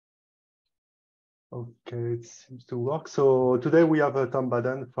Okay, it seems to work. So today we have Tom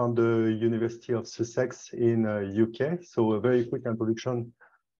Baden from the University of Sussex in UK. So a very quick introduction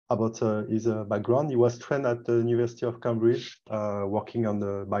about his background. He was trained at the University of Cambridge, working on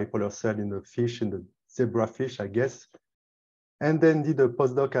the bipolar cell in the fish, in the zebrafish, I guess. And then did a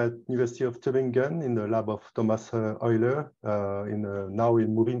postdoc at University of Tübingen in the lab of Thomas Euler. Now he's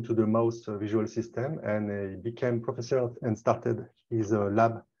moving to the mouse visual system, and he became professor and started his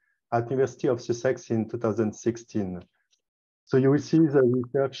lab at University of Sussex in 2016. So you will see the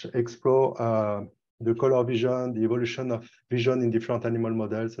research explore the color vision, the evolution of vision in different animal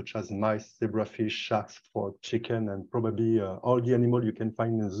models, such as mice, zebrafish, sharks, frog, chicken, and probably all the animals you can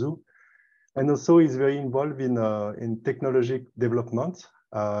find in the zoo. And also he's very involved in technology development.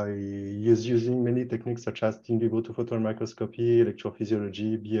 He is using many techniques such as in vivo to photon microscopy,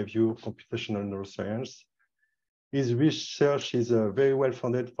 electrophysiology, behavior, computational neuroscience. His research is very well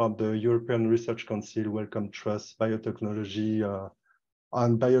funded from the European Research Council, Wellcome Trust, Biotechnology,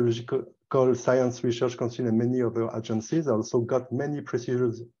 and Biological Science Research Council, and many other agencies. Also got many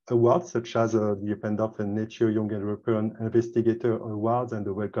prestigious awards, such as the Appendorf and Nature Young European Investigator Awards and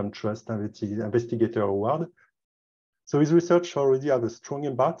the Wellcome Trust Investigator Award. So his research already has a strong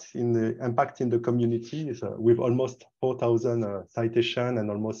impact in the community, with almost 4,000 citations and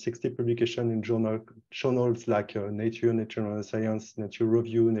almost 60 publications in journals like Nature, Nature Neuroscience, Nature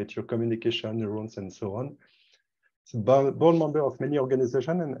Review, Nature Communication, Neurons, and so on. Board member of many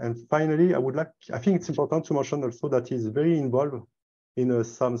organizations, and finally, I think it's important to mention also that he's very involved in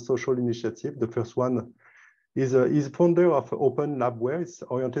some social initiative. The first one is he's founder of Open Labware. It's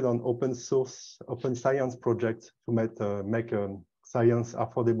oriented on open source, open science projects to make science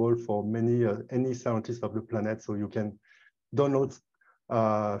affordable for any scientist of the planet. So you can download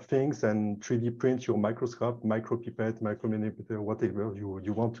things and 3D print your microscope, micropipette, micromanipulator, whatever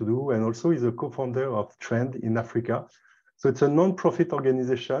you want to do. And also he's a co-founder of Trend in Africa. So it's a non-profit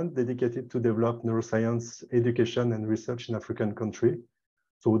organization dedicated to develop neuroscience education and research in African countries.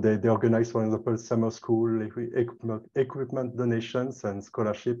 So they organize, for example, summer school, equipment donations and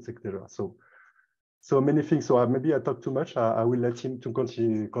scholarships, etc. So many things. So maybe I talk too much. I will let him to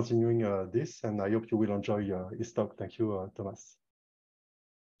continuing this, and I hope you will enjoy his talk. Thank you, Thomas.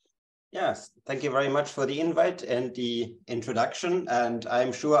 Yes, thank you very much for the invite and the introduction. And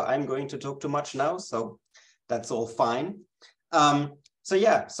I'm sure I'm going to talk too much now, so that's all fine.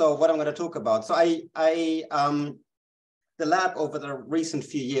 So what I'm going to talk about. So the lab over the recent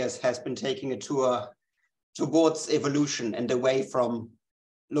few years has been taking a tour towards evolution and away from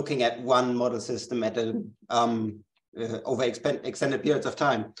looking at one model system at over extended periods of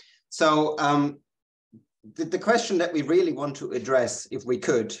time. So the question that we really want to address, if we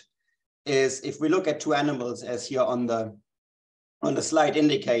could, is if we look at two animals, as here on the slide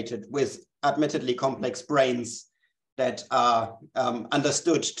indicated, with admittedly complex brains that are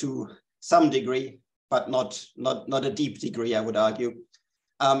understood to some degree, but not a deep degree, I would argue.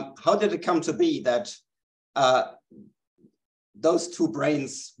 How did it come to be that those two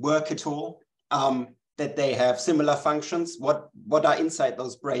brains work at all, that they have similar functions? What are inside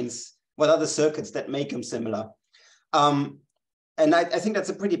those brains? What are the circuits that make them similar? And I think that's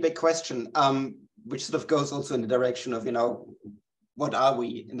a pretty big question, which sort of goes also in the direction of, what are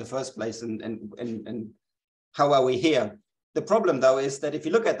we in the first place and how are we here? The problem, though, is that if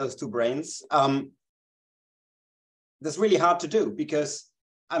you look at those two brains, that's really hard to do because,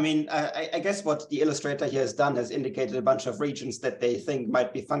 I guess what the illustrator here has done has indicated a bunch of regions that they think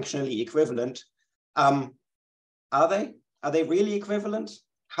might be functionally equivalent. Are they? Are they really equivalent?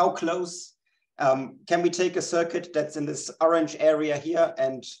 How close? Can we take a circuit that's in this orange area here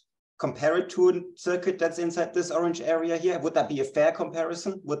and compare it to a circuit that's inside this orange area here? Would that be a fair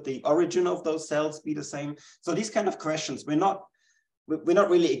comparison? Would the origin of those cells be the same? So these kind of questions, we're not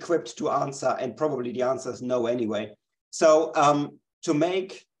really equipped to answer, and probably the answer is no anyway. So to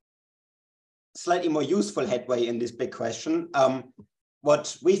make slightly more useful headway in this big question,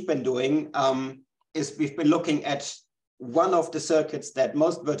 what we've been doing is we've been looking at one of the circuits that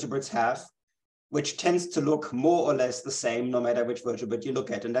most vertebrates have, which tends to look more or less the same no matter which vertebrate you look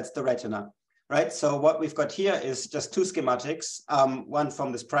at, and that's the retina, right? So what we've got here is just two schematics, one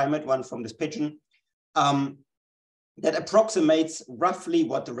from this primate, one from this pigeon, that approximates roughly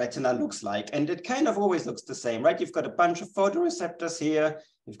what the retina looks like. And it kind of always looks the same, right? You've got a bunch of photoreceptors here,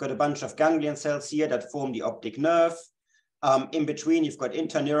 you've got a bunch of ganglion cells here that form the optic nerve. In between, you've got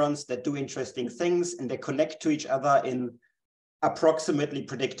interneurons that do interesting things, and they connect to each other in approximately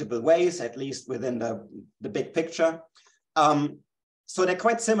predictable ways, at least within the big picture. So they're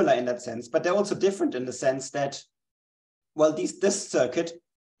quite similar in that sense, but they're also different in the sense that, well, this circuit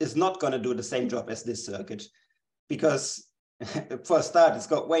is not going to do the same job as this circuit, because for a start, it's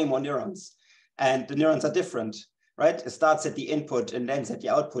got way more neurons, and the neurons are different, right? It starts at the input and ends at the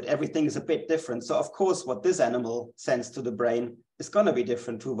output. Everything is a bit different. So of course, what this animal sends to the brain is going to be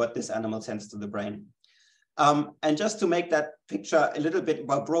different to what this animal sends to the brain. And just to make that picture a little bit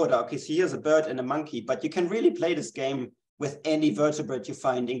more broader, okay, so here's a bird and a monkey, but you can really play this game with any vertebrate you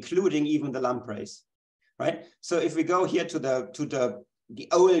find, including even the lampreys, right? So if we go here to the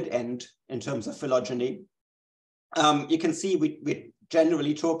old end in terms of phylogeny, you can see we're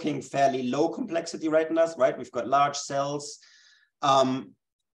generally talking fairly low complexity retinas, right? We've got large cells.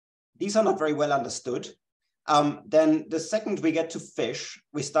 These are not very well understood. Then the second we get to fish,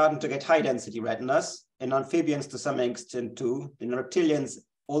 we're starting to get high density retinas. In amphibians to some extent too. In reptilians,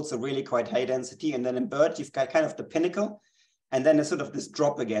 also really quite high density. And then in birds, you've got kind of the pinnacle. And then there's sort of this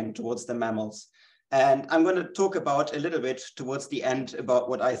drop again towards the mammals. And I'm going to talk about a little bit towards the end about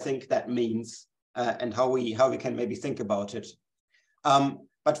what I think that means and how we can maybe think about it.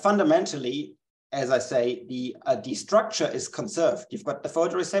 But fundamentally, as I say, the structure is conserved. You've got the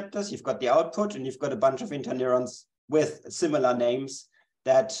photoreceptors, you've got the output, and you've got a bunch of interneurons with similar names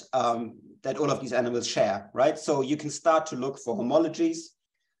that all of these animals share, right? So you can start to look for homologies.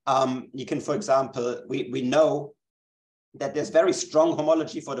 You can, for example, we know that there's very strong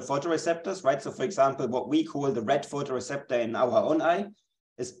homology for the photoreceptors, right? So for example, what we call the red photoreceptor in our own eye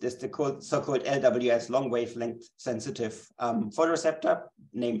is the so-called LWS, long wavelength sensitive photoreceptor,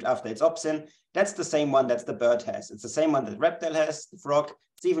 named after its opsin. That's the same one that the bird has. It's the same one that the reptile has, the frog.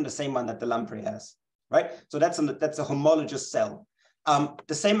 It's even the same one that the lamprey has, right? So that's a homologous cell.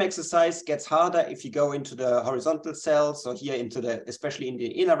 The same exercise gets harder if you go into the horizontal cells, so here into especially in the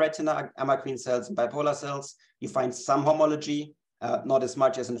inner retina, amacrine cells and bipolar cells, you find some homology, not as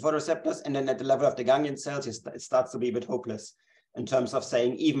much as in the photoreceptors. And then at the level of the ganglion cells, it starts to be a bit hopeless in terms of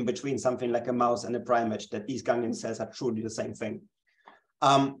saying, even between something like a mouse and a primate, that these ganglion cells are truly the same thing.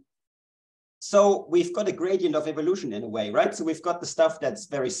 So we've got a gradient of evolution in a way, right? So we've got the stuff that's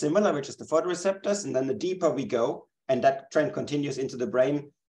very similar, which is the photoreceptors. And then the deeper we go, and that trend continues into the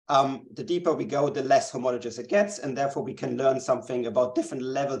brain, the deeper we go, the less homologous it gets. And therefore we can learn something about different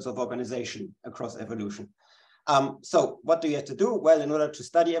levels of organization across evolution. So what do you have to do? Well, in order to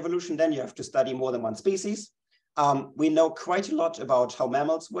study evolution, then you have to study more than one species. We know quite a lot about how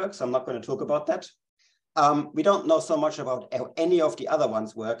mammals work, so I'm not going to talk about that. We don't know so much about how any of the other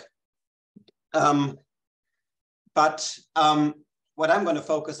ones work. What I'm going to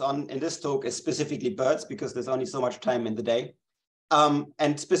focus on in this talk is specifically birds, because there's only so much time in the day.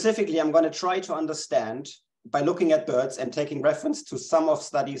 And specifically, I'm going to try to understand, by looking at birds and taking reference to some of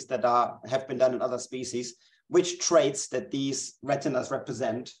studies that have been done in other species, which traits that these retinas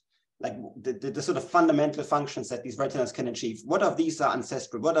represent, like the sort of fundamental functions that these retinas can achieve. What of these are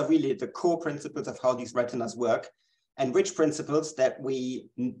ancestral? What are really the core principles of how these retinas work? And which principles that we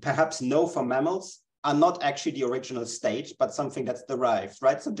perhaps know from mammals are not actually the original state, but something that's derived,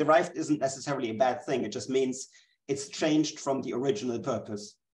 right? So derived isn't necessarily a bad thing. It just means it's changed from the original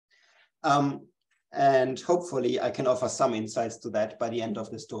purpose. And hopefully I can offer some insights to that by the end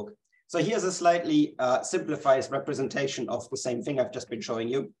of this talk. So here's a slightly simplified representation of the same thing I've just been showing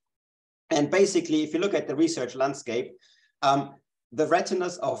you. And basically, if you look at the research landscape, the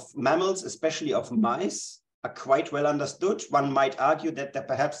retinas of mammals, especially of mice, are quite well understood. One might argue that they're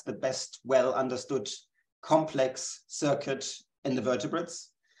perhaps the best well understood complex circuit in the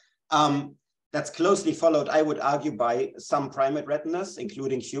vertebrates. That's closely followed, I would argue, by some primate retinas,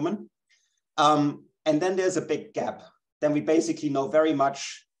 including human. And then there's a big gap. Then we basically know very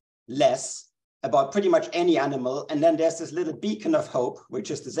much less about pretty much any animal. And then there's this little beacon of hope, which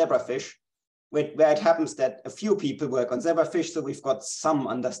is the zebrafish, where it happens that a few people work on zebrafish, so we've got some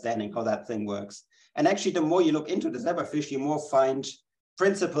understanding how that thing works. And actually, the more you look into the zebrafish, you more find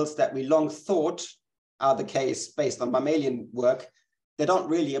principles that we long thought are the case based on mammalian work. They don't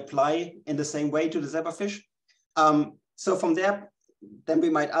really apply in the same way to the zebrafish. So from there, then we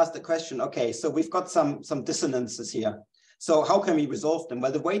might ask the question, okay, so we've got some dissonances here. So how can we resolve them?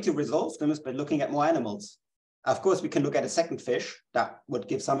 Well, the way to resolve them is by looking at more animals. Of course, we can look at a second fish that would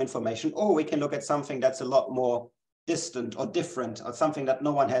give some information, or we can look at something that's a lot more distant or different, or something that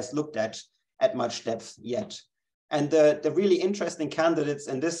no one has looked at much depth yet. And the really interesting candidates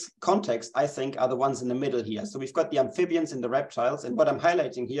in this context, I think, are the ones in the middle here. So we've got the amphibians and the reptiles, and what I'm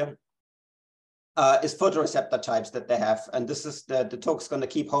highlighting here is photoreceptor types that they have. And this is the talk's going to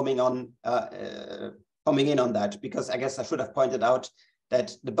keep homing in on that, because I guess I should have pointed out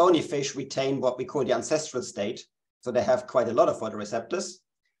that the bony fish retain what we call the ancestral state. So they have quite a lot of photoreceptors,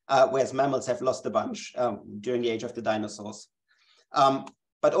 whereas mammals have lost a bunch during the age of the dinosaurs.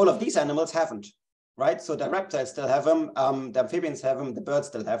 But all of these animals haven't, right? So the reptiles still have them, the amphibians have them, the birds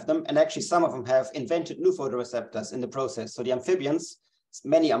still have them. And actually some of them have invented new photoreceptors in the process. So the amphibians,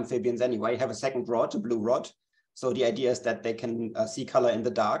 many amphibians anyway, have a second rod, a blue rod. So the idea is that they can see color in the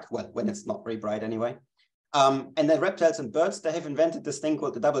dark, well, when it's not very bright anyway. And then reptiles and birds, they have invented this thing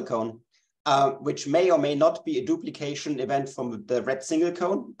called the double cone, which may or may not be a duplication event from the red single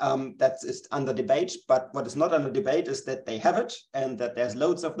cone. That is under debate, but what is not under debate is that they have it and that there's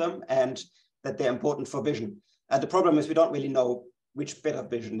loads of them and that they're important for vision. The problem is we don't really know which bit of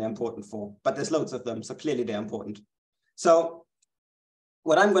vision they're important for, but there's loads of them, so clearly they're important. So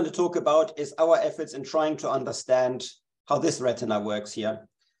what I'm going to talk about is our efforts in trying to understand how this retina works here.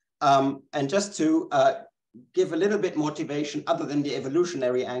 And just to give a little bit motivation other than the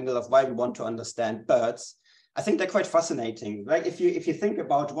evolutionary angle of why we want to understand birds, I think they're quite fascinating, right? If you think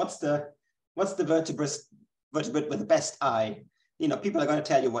about what's the vertebrate with the best eye, you know, people are going to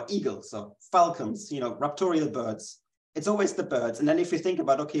tell you what eagles or falcons, you know, raptorial birds. It's always the birds. And then if you think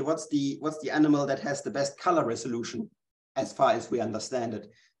about, okay, what's the animal that has the best color resolution as far as we understand it?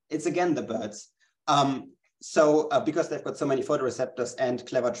 It's again the birds. Because they've got so many photoreceptors and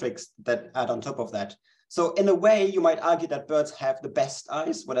clever tricks that add on top of that. So in a way, you might argue that birds have the best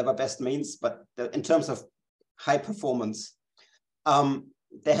eyes, whatever best means, but in terms of high performance,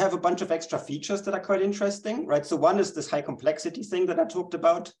 they have a bunch of extra features that are quite interesting, right? So one is this high complexity thing that I talked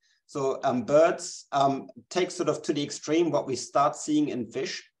about. So birds take sort of to the extreme what we start seeing in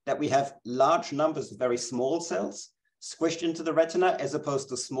fish, that we have large numbers of very small cells squished into the retina, as opposed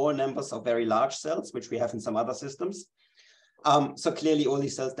to small numbers of very large cells, which we have in some other systems. So clearly all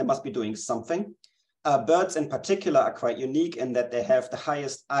these cells, they must be doing something. Birds in particular are quite unique in that they have the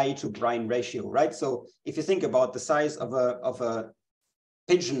highest eye to brain ratio, right? So if you think about the size of a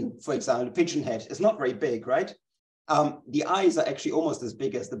pigeon, for example, a pigeon head is not very big, right? The eyes are actually almost as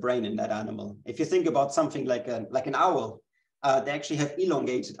big as the brain in that animal. If you think about something like an owl, they actually have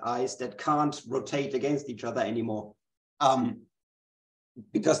elongated eyes that can't rotate against each other anymore.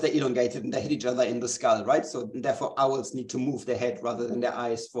 Because they're elongated and they hit each other in the skull, right? So therefore owls need to move their head rather than their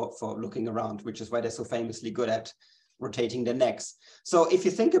eyes for looking around, which is why they're so famously good at rotating their necks. So if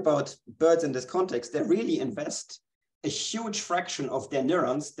you think about birds in this context, they really invest a huge fraction of their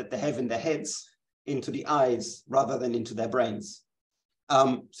neurons that they have in their heads into the eyes rather than into their brains.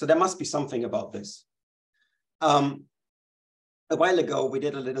 So there must be something about this. A while ago, we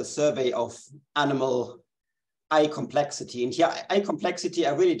did a little survey of animal eye complexity. And here, eye complexity,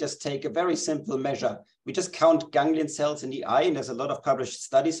 I really just take a very simple measure. We just count ganglion cells in the eye, and there's a lot of published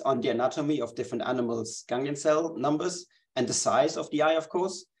studies on the anatomy of different animals' ganglion cell numbers and the size of the eye, of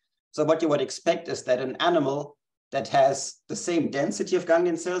course. So what you would expect is that an animal that has the same density of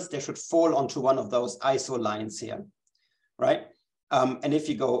ganglion cells, they should fall onto one of those iso lines here, right? And if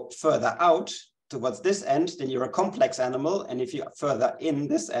you go further out towards this end, then you're a complex animal. And if you're further in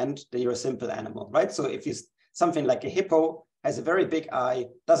this end, then you're a simple animal, right? So if you something like a hippo has a very big eye,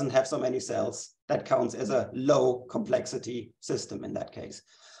 doesn't have so many cells, that counts as a low complexity system in that case.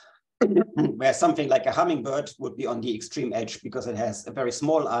 Where something like a hummingbird would be on the extreme edge because it has a very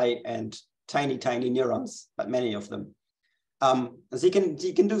small eye and tiny, tiny neurons, but many of them. So you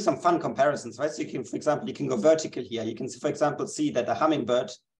can do some fun comparisons, right? So you can, for example, you can go vertical here. You can, for example, see that a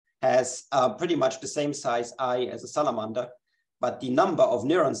hummingbird has pretty much the same size eye as a salamander, but the number of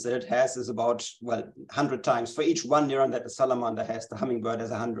neurons that it has is about, well, 100 times. For each one neuron that the salamander has, the hummingbird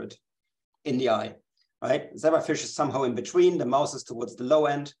has 100 in the eye, right? Zebrafish is somehow in between, the mouse is towards the low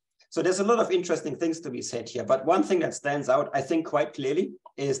end. So there's a lot of interesting things to be said here. But one thing that stands out, I think, quite clearly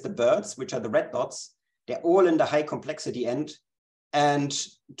is the birds, which are the red dots. They're all in the high complexity end and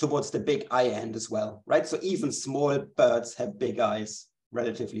towards the big eye end as well, right? So even small birds have big eyes,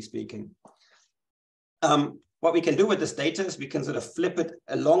 relatively speaking. What we can do with this data is we can sort of flip it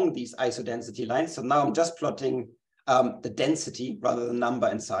along these isodensity lines. So now I'm just plotting the density rather than number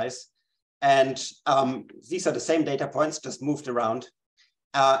and size. And these are the same data points, just moved around.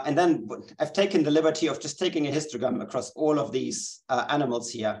 And then I've taken the liberty of just taking a histogram across all of these animals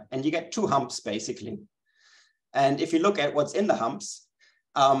here, and you get two humps basically. And if you look at what's in the humps,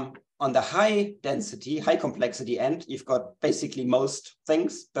 on the high density, high complexity end, you've got basically most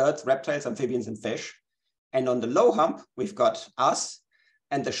things, birds, reptiles, amphibians, and fish. And on the low hump, we've got us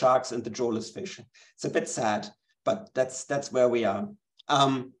and the sharks and the jawless fish. It's a bit sad, but that's where we are.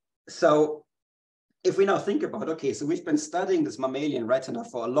 So if we now think about, okay, so we've been studying this mammalian retina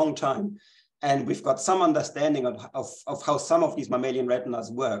for a long time, and we've got some understanding of how some of these mammalian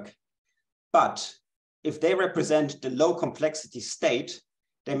retinas work. But if they represent the low complexity state,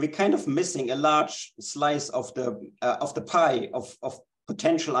 then we're kind of missing a large slice of the pie of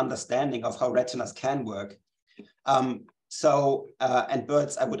potential understanding of how retinas can work. And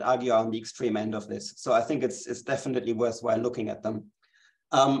birds, I would argue, are on the extreme end of this. So I think it's definitely worthwhile looking at them.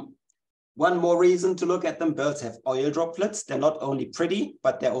 One more reason to look at them, birds have oil droplets. They're not only pretty,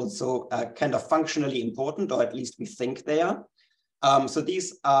 but they're also kind of functionally important, or at least we think they are. So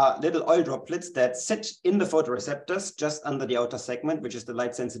these are little oil droplets that sit in the photoreceptors just under the outer segment, which is the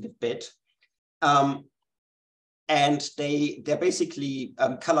light-sensitive bit. And they're basically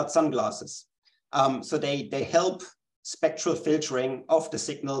colored sunglasses. So they help spectral filtering of the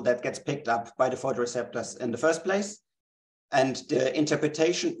signal that gets picked up by the photoreceptors in the first place. And the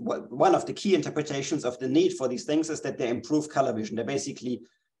interpretation, one of the key interpretations of the need for these things is that they improve color vision. They basically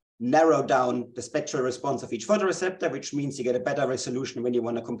narrow down the spectral response of each photoreceptor, which means you get a better resolution when you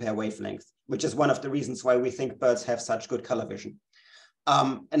want to compare wavelength, which is one of the reasons why we think birds have such good color vision.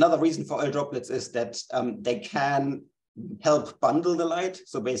 Another reason for oil droplets is that they can help bundle the light.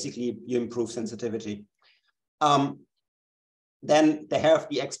 So basically you improve sensitivity. Then they have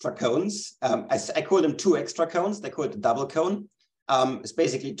the extra cones. I call them two extra cones. They call it the double cone. It's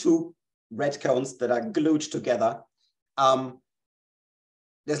basically two red cones that are glued together.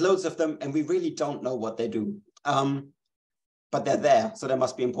 There's loads of them, and we really don't know what they do. But they're there, so they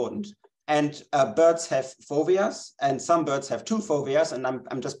must be important. And birds have foveas, and some birds have two foveas, and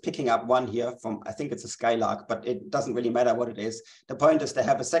I'm just picking up one here from, I think it's a skylark, but it doesn't really matter what it is. The point is they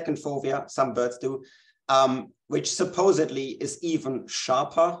have a second fovea, some birds do, which supposedly is even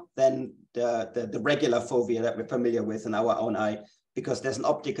sharper than the regular fovea that we're familiar with in our own eye, because there's an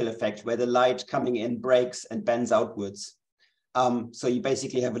optical effect where the light coming in breaks and bends outwards. So you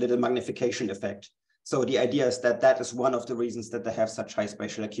basically have a little magnification effect. So the idea is that that is one of the reasons that they have such high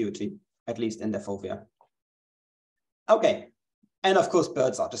spatial acuity, at least in their fovea. Okay, and of course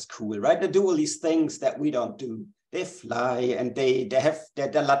birds are just cool, right? They do all these things that we don't do. They fly and they're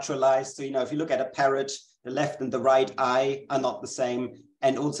lateralized. So, you know, if you look at a parrot, the left and the right eye are not the same.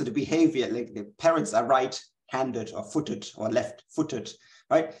 And also the behavior, like the parrots are right-handed or footed or left-footed,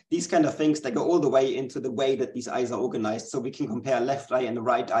 right? These kind of things, they go all the way into the way that these eyes are organized. So we can compare left eye and the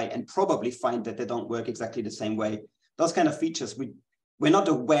right eye and probably find that they don't work exactly the same way. Those kind of features, we're not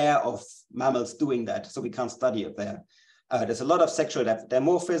aware of mammals doing that, so we can't study it there. There's a lot of sexual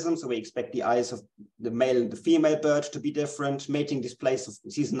dimorphism, so we expect the eyes of the male and the female bird to be different, mating displays of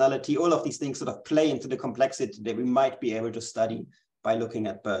seasonality, all of these things sort of play into the complexity that we might be able to study by looking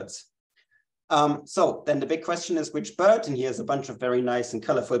at birds. So then the big question is which bird, and here's a bunch of very nice and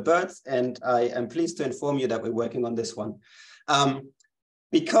colorful birds, and I am pleased to inform you that we're working on this one.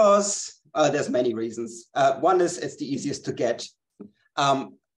 Because there's many reasons. One is it's the easiest to get.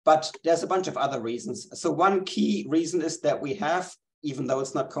 But there's a bunch of other reasons. So one key reason is that we have, even though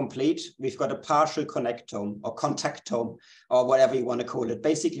it's not complete, we've got a partial connectome or contactome or whatever you want to call it.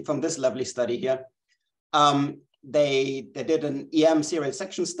 Basically from this lovely study here, they did an EM serial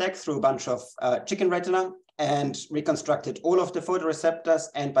section stack through a bunch of chicken retina and reconstructed all of the photoreceptors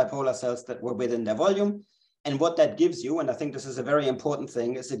and bipolar cells that were within their volume. And what that gives you, and I think this is a very important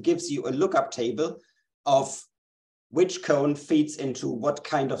thing, is it gives you a lookup table of which cone feeds into what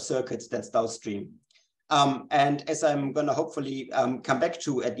kind of circuits that's downstream. And as I'm going to hopefully come back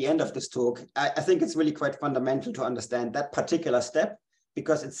to at the end of this talk, I think it's really quite fundamental to understand that particular step,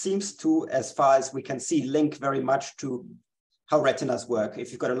 because it seems to, as far as we can see, link very much to how retinas work.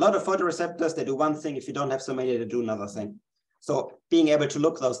 If you've got a lot of photoreceptors, they do one thing. If you don't have so many, they do another thing. So being able to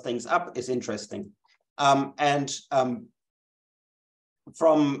look those things up is interesting.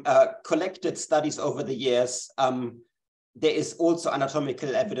 From collected studies over the years, there is also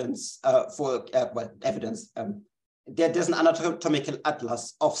anatomical evidence there's an anatomical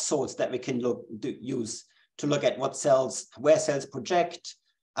atlas of sorts that we can use to look at what cells, where cells project,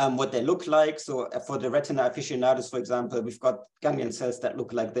 what they look like. So for the retina aficionados, for example, we've got ganglion cells that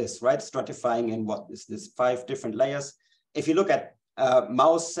look like this, right? Stratifying in what is this 5 different layers. If you look at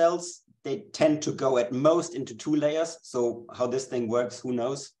mouse cells, they tend to go at most into 2 layers. So how this thing works, who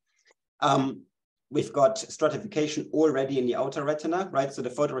knows? We've got stratification already in the outer retina, right? So the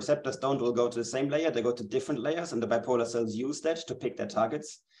photoreceptors don't all go to the same layer, they go to different layers, and the bipolar cells use that to pick their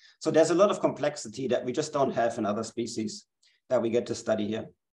targets. So there's a lot of complexity that we just don't have in other species that we get to study here.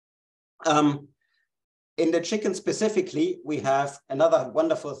 In the chicken specifically, we have another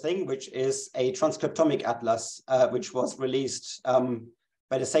wonderful thing, which is a transcriptomic atlas, which was released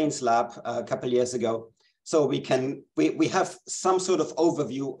by the Saints Lab a couple of years ago. So we have some sort of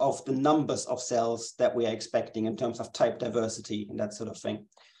overview of the numbers of cells that we are expecting in terms of type diversity and that sort of thing.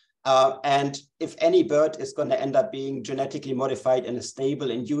 And if any bird is going to end up being genetically modified in a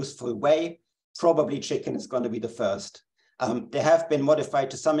stable and useful way, probably chicken is going to be the first. They have been modified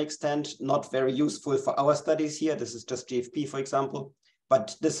to some extent, not very useful for our studies here. This is just GFP, for example,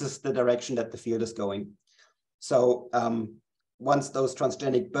 but this is the direction that the field is going. So once those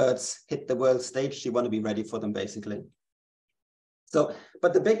transgenic birds hit the world stage, you want to be ready for them, basically. So,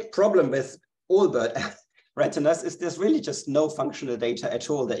 but the big problem with all bird retinas is there's really just no functional data at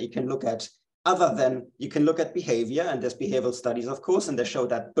all that you can look at, other than you can look at behavior, and there's behavioral studies, of course, and they show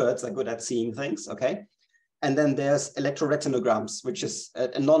that birds are good at seeing things, okay? And then there's electroretinograms, which is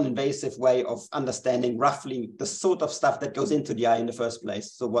a non-invasive way of understanding roughly the sort of stuff that goes into the eye in the first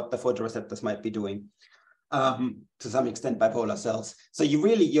place. So what the photoreceptors might be doing, to some extent bipolar cells. So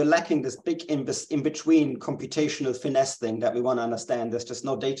you're lacking this big in-between computational finesse thing that we want to understand. There's just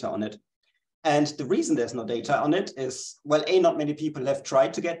no data on it. And the reason there's no data on it is, well, not many people have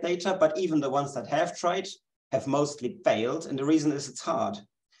tried to get data, but even the ones that have tried have mostly failed. And the reason is it's hard.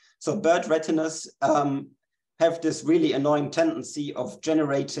 So bird retinas have this really annoying tendency of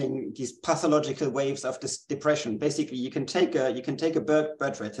generating these pathological waves of this depression. Basically, you can take a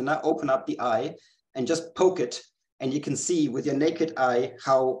bird retina, open up the eye, and just poke it, and you can see with your naked eye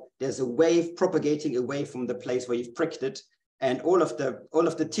how there's a wave propagating away from the place where you've pricked it, and all of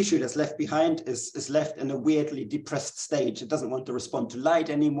the tissue that's left behind is left in a weirdly depressed state. It doesn't want to respond to light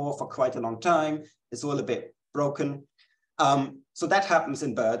anymore for quite a long time. It's all a bit broken. So that happens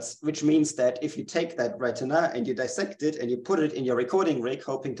in birds, which means that if you take that retina and you dissect it and you put it in your recording rig,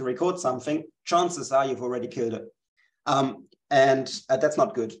 hoping to record something, chances are you've already killed it. And that's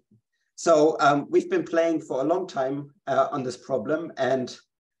not good. So we've been playing for a long time on this problem, and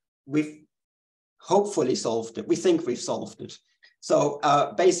we've hopefully solved it. We think we've solved it. So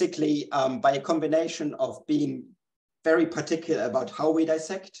basically, by a combination of being very particular about how we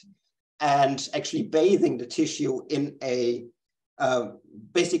dissect and actually bathing the tissue in a,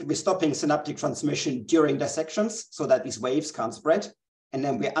 basically stopping synaptic transmission during dissections so that these waves can't spread. And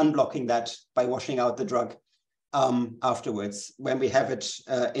then we're unblocking that by washing out the drug afterwards when we have it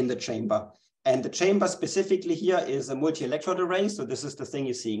in the chamber. And the chamber specifically here is a multi-electrode array. So this is the thing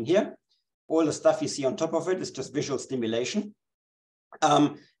you're seeing here. All the stuff you see on top of it is just visual stimulation.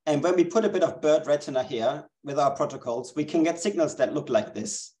 And when we put a bit of bird retina here with our protocols, we can get signals that look like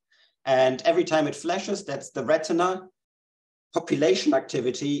this. And every time it flashes, that's the retina population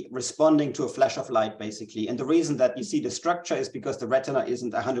activity responding to a flash of light, basically. And the reason that you see the structure is because the retina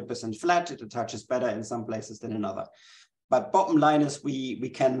isn't 100% flat. It attaches better in some places than in other. But bottom line is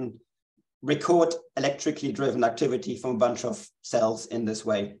we can record electrically driven activity from a bunch of cells in this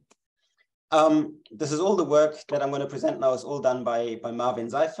way. This is all the work that I'm going to present now is all done by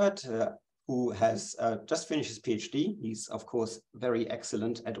Marvin Seifert, who has just finished his PhD. He's, of course, very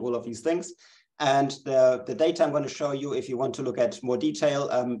excellent at all of these things. And the data I'm going to show you, if you want to look at more detail,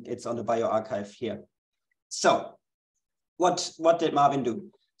 it's on the bioarchive here. So what did Marvin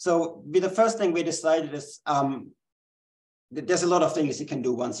do? So the first thing we decided is there's a lot of things you can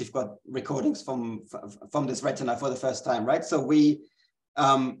do once you've got recordings from this retina for the first time, right? So we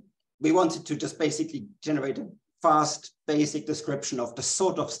wanted to just basically generate a fast, basic description of the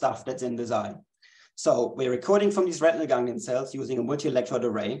sort of stuff that's in this eye. So we're recording from these retinal ganglion cells using a multi-electrode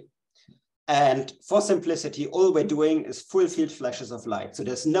array. And for simplicity, all we're doing is full field flashes of light. So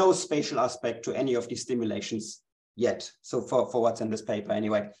there's no spatial aspect to any of these stimulations yet. So for what's in this paper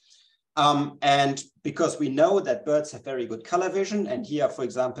anyway. And because we know that birds have very good color vision, and here, for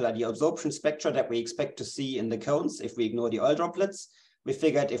example, are the absorption spectra that we expect to see in the cones if we ignore the oil droplets, we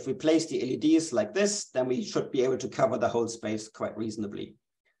figured if we place the LEDs like this, then we should be able to cover the whole space quite reasonably.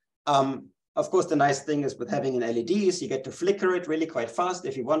 Of course, the nice thing is with having an LED is you get to flicker it really quite fast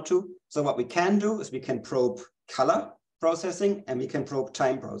if you want to. So what we can do is we can probe color processing and we can probe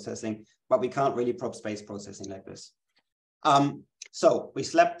time processing, but we can't really probe space processing like this. So we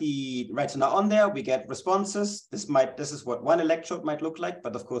slap the retina on there, we get responses. This is what one electrode might look like,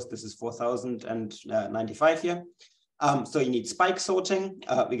 but of course this is 4095 here. So you need spike sorting,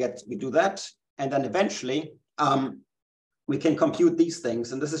 we do that. And then eventually we can compute these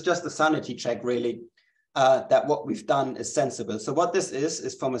things. And this is just a sanity check really, that what we've done is sensible. So what this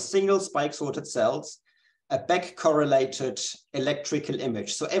is from a single spike sorted cells, a back correlated electrical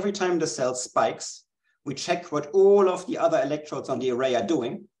image. So every time the cell spikes, we check what all of the other electrodes on the array are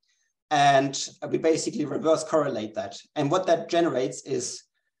doing. And we basically reverse correlate that. And what that generates is,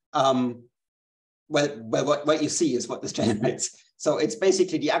 what you see is what this generates. So it's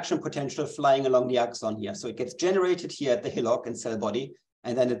basically the action potential flying along the axon here. So it gets generated here at the hillock and cell body,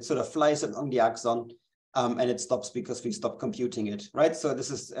 and then it sort of flies along the axon, and it stops because we stopped computing it, right? So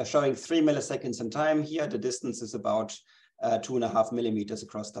this is showing 3 milliseconds in time here. The distance is about 2.5 millimeters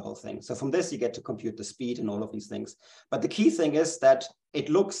across the whole thing. So from this, you get to compute the speed and all of these things. But the key thing is that it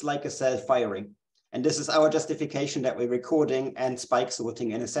looks like a cell firing. And this is our justification that we're recording and spike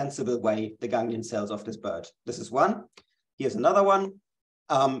sorting in a sensible way the ganglion cells of this bird. This is one. Here's another one.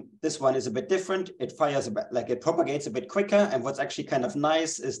 This one is a bit different. It fires a bit, like it propagates a bit quicker. And what's actually kind of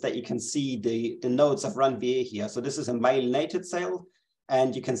nice is that you can see the nodes of Ranvier here. So this is a myelinated cell,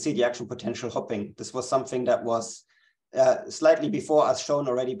 and you can see the action potential hopping. This was something that was slightly before us shown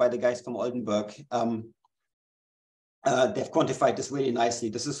already by the guys from Oldenburg. They've quantified this really nicely.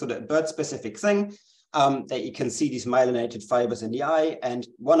 This is sort of a bird-specific thing that you can see these myelinated fibers in the eye. And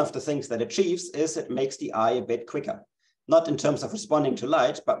one of the things that achieves is it makes the eye a bit quicker. Not in terms of responding to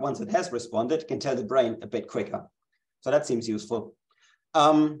light, but once it has responded, it can tell the brain a bit quicker. So that seems useful.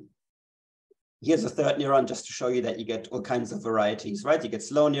 Here's a third neuron just to show you that you get all kinds of varieties, right? You get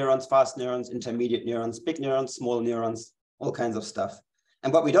slow neurons, fast neurons, intermediate neurons, big neurons, small neurons, all kinds of stuff.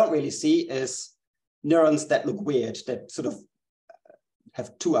 And what we don't really see is neurons that look weird, that sort of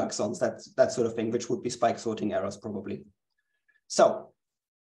have 2 axons, that sort of thing, which would be spike sorting errors probably. So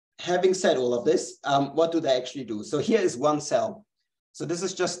having said all of this, what do they actually do? So here is one cell. So this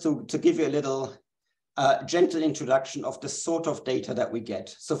is just to give you a little gentle introduction of the sort of data that we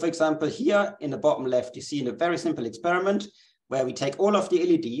get. So for example, here in the bottom left, you see in a very simple experiment where we take all of the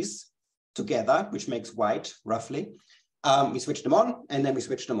LEDs together, which makes white roughly. We switch them on and then we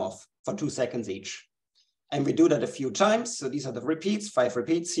switch them off for 2 seconds each. And we do that a few times. So these are the repeats, 5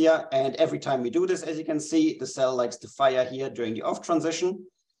 repeats here. And every time we do this, as you can see, the cell likes to fire here during the off transition,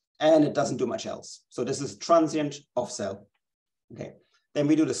 and it doesn't do much else. So this is transient off cell. Okay. Then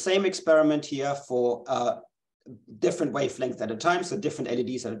we do the same experiment here for different wavelengths at a time, so different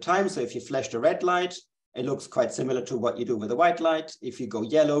LEDs at a time. So if you flash the red light, it looks quite similar to what you do with the white light. If you go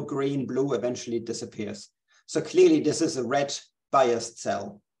yellow, green, blue, eventually it disappears. So clearly this is a red biased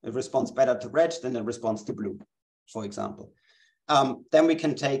cell. It responds better to red than it responds to blue, for example. Then we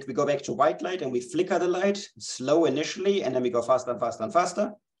go back to white light and we flicker the light, slow initially, and then we go faster and faster and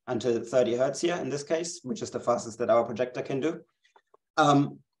faster until 30 Hertz here in this case, which is the fastest that our projector can do.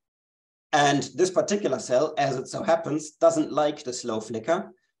 And this particular cell, as it so happens, doesn't like the slow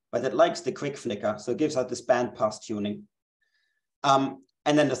flicker, but it likes the quick flicker. So it gives out this bandpass tuning.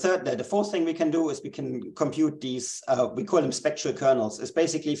 And then the fourth thing we can do is we can compute these, we call them spectral kernels. It's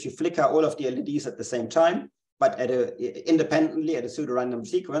basically if you flicker all of the LEDs at the same time, but independently at a pseudo-random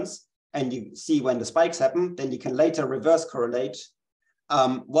sequence, and you see when the spikes happen, then you can later reverse correlate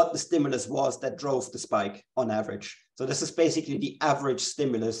what the stimulus was that drove the spike on average. So this is basically the average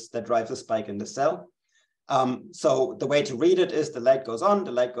stimulus that drives a spike in the cell. So the way to read it is the light goes on,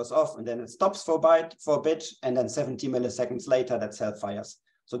 the light goes off, and then it stops for a bit, and then 70 milliseconds later, that cell fires.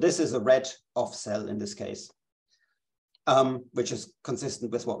 So this is a red off cell in this case, which is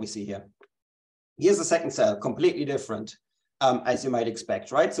consistent with what we see here. Here's the second cell, completely different, as you might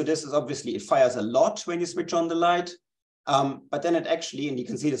expect, right? So this is obviously, it fires a lot when you switch on the light, but then it actually, and you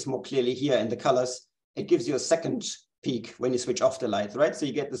can see this more clearly here in the colors, it gives you a second peak when you switch off the light, right? So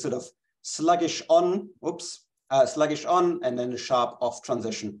you get the sort of sluggish on, and then a sharp off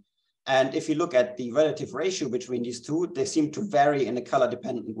transition. And if you look at the relative ratio between these two, they seem to vary in a color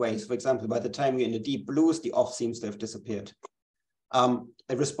dependent way. So for example, by the time you're in the deep blues, the off seems to have disappeared.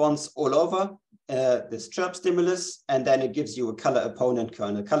 It responds all over this chirp stimulus, and then it gives you a color opponent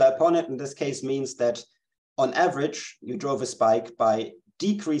kernel. Color opponent in this case means that on average, you drove a spike by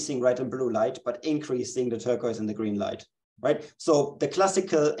decreasing red and blue light, but increasing the turquoise and the green light. Right? So the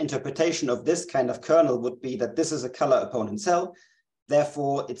classical interpretation of this kind of kernel would be that this is a color opponent cell,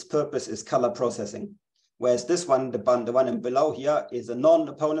 therefore its purpose is color processing. Whereas this one, the one in below here, is a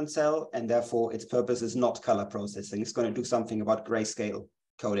non-opponent cell, and therefore its purpose is not color processing. It's going to do something about grayscale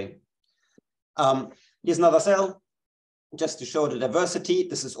coding. Here's another cell, just to show the diversity.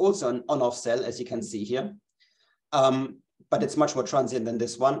 This is also an on-off cell, as you can see here, but it's much more transient than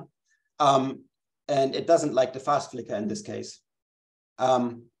this one. And it doesn't like the fast flicker in this case.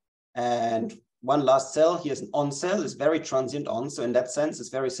 And one last cell, here's an on cell, is very transient on. So in that sense, it's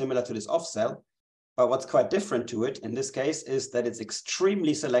very similar to this off cell. But what's quite different to it in this case is that it's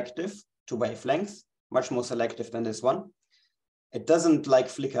extremely selective to wavelength, much more selective than this one. It doesn't like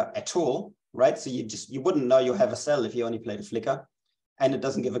flicker at all, right? So you wouldn't know you have a cell if you only played a flicker. And it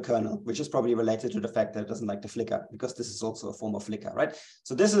doesn't give a kernel, which is probably related to the fact that it doesn't like the flicker, because this is also a form of flicker, right?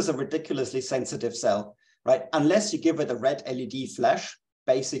 So this is a ridiculously sensitive cell, right? Unless you give it a red LED flash,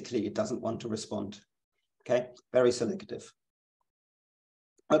 basically it doesn't want to respond, okay? Very selective.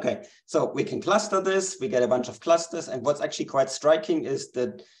 Okay, so we can cluster this, we get a bunch of clusters, and what's actually quite striking is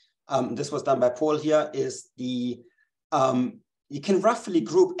that, this was done by Paul here, is the you can roughly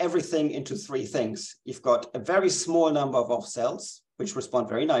group everything into three things. You've got a very small number of off cells, which respond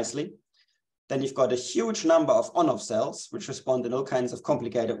very nicely. Then you've got a huge number of on-off cells, which respond in all kinds of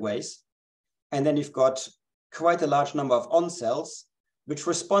complicated ways. And then you've got quite a large number of on cells, which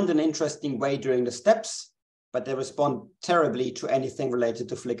respond in an interesting way during the steps, but they respond terribly to anything related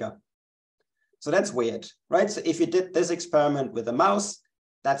to flicker. So that's weird, right? So if you did this experiment with a mouse,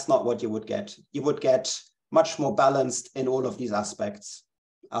 that's not what you would get. You would get much more balanced in all of these aspects,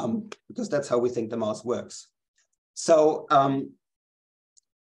 because that's how we think the mouse works. So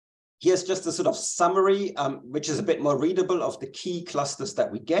here's just a sort of summary, which is a bit more readable of the key clusters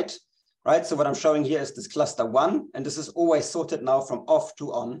that we get, right? So what I'm showing here is this cluster 1, and this is always sorted now from off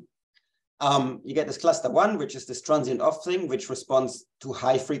to on. You get this cluster 1, which is this transient off thing, which responds to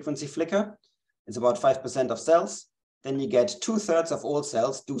high frequency flicker. It's about 5% of cells. Then you get 2/3 of all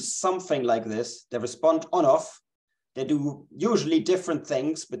cells do something like this. They respond on off. They do usually different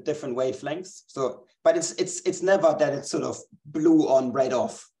things with different wavelengths. So, but it's never that it's sort of blue on, red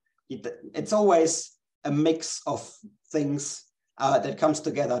off. It's always a mix of things that comes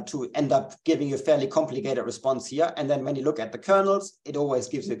together to end up giving you a fairly complicated response here. And then when you look at the kernels, it always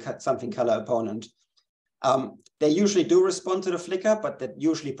gives you something color opponent. They usually do respond to the flicker, but they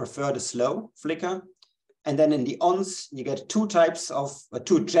usually prefer the slow flicker. And then in the ons, you get two types of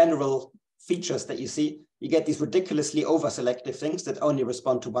two general features that you see. You get these ridiculously over-selective things that only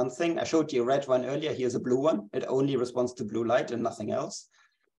respond to one thing. I showed you a red one earlier. Here's a blue one. It only responds to blue light and nothing else.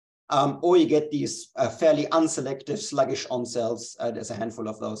 Or you get these fairly unselective, sluggish on cells. There's a handful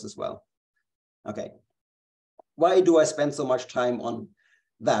of those as well. Okay. Why do I spend so much time on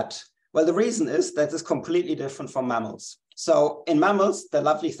that? Well, the reason is that it's completely different from mammals. So in mammals, the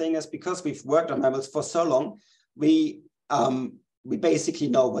lovely thing is because we've worked on mammals for so long, we basically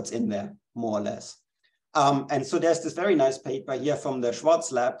know what's in there, more or less. And so there's this very nice paper here from the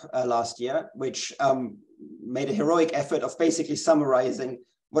Schwartz lab last year, which made a heroic effort of basically summarizing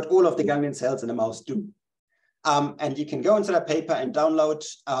what all of the ganglion cells in a mouse do. And you can go into that paper and download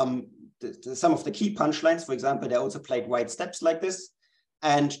some of the key punchlines. For example, they also played white steps like this,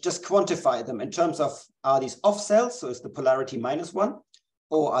 and just quantify them in terms of, are these off cells, so is the polarity -1,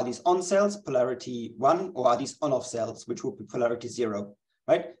 or are these on cells, polarity 1, or are these on-off cells, which would be polarity 0,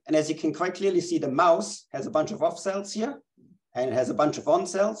 right? And as you can quite clearly see, the mouse has a bunch of off cells here, and it has a bunch of on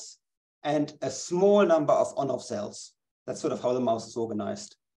cells, and a small number of on-off cells. That's sort of how the mouse is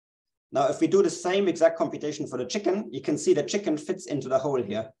organized. Now, if we do the same exact computation for the chicken, you can see the chicken fits into the hole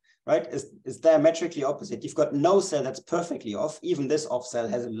here, right? It's diametrically opposite. You've got no cell that's perfectly off. Even this off cell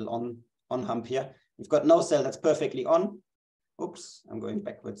has a little on hump here. You've got no cell that's perfectly on. Oops, I'm going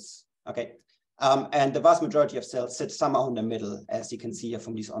backwards. Okay. And the vast majority of cells sit somehow in the middle, as you can see here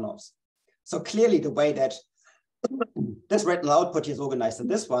from these on-offs. So clearly the way that this retinal output is organized in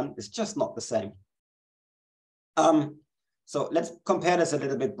this one is just not the same. So let's compare this a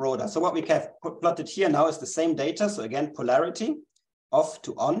little bit broader. So what we have plotted here now is the same data. So again, polarity off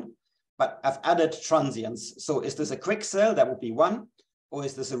to on, but I've added transients. So is this a quick cell? That would be 1. Or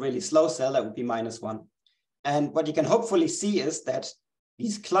is this a really slow cell? That would be -1. And what you can hopefully see is that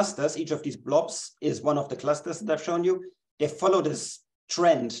these clusters, each of these blobs is one of the clusters that I've shown you. They follow this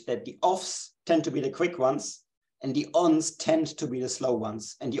trend that the offs tend to be the quick ones and the ons tend to be the slow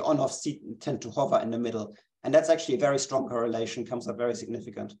ones, and the on-offs tend to hover in the middle. And that's actually a very strong correlation, comes up very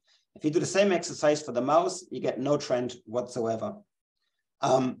significant. If you do the same exercise for the mouse, you get no trend whatsoever.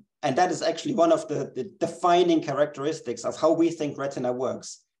 And that is actually one of the defining characteristics of how we think retina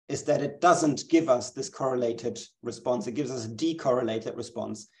works, is that it doesn't give us this correlated response. It gives us a decorrelated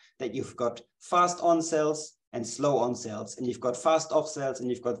response, that you've got fast on cells and slow on cells, and you've got fast off cells and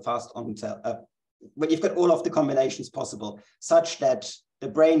you've got fast on cells. But you've got all of the combinations possible, such that the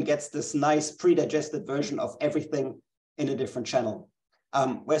brain gets this nice pre-digested version of everything in a different channel.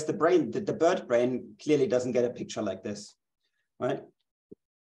 Whereas the brain, the bird brain clearly doesn't get a picture like this, right?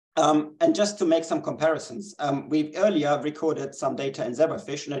 And just to make some comparisons, we earlier recorded some data in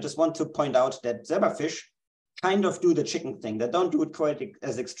zebrafish, and I just want to point out that zebrafish kind of do the chicken thing. They don't do it quite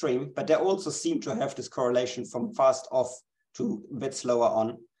as extreme, but they also seem to have this correlation from fast off to a bit slower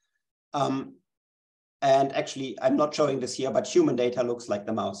on. And actually, I'm not showing this here, but human data looks like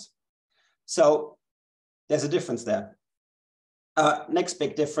the mouse. So there's a difference there. Next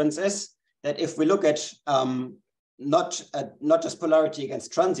big difference is that if we look at not just polarity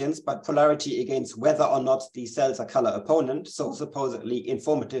against transients, but polarity against whether or not these cells are color opponent, so supposedly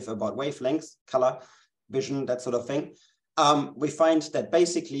informative about wavelengths, color, vision, that sort of thing, we find that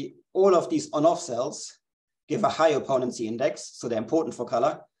basically all of these on-off cells give a high opponency index, so they're important for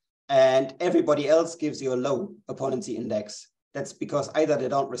color, and everybody else gives you a low opponency index. That's because either they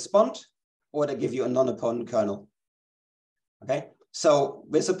don't respond or they give you a non-opponent kernel. Okay, so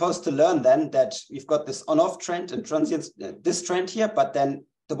we're supposed to learn then that we've got this on-off trend and transients, this trend here, but then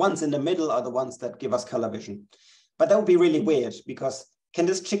the ones in the middle are the ones that give us color vision. But that would be really weird, because can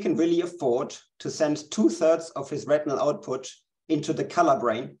this chicken really afford to send 2/3 of his retinal output into the color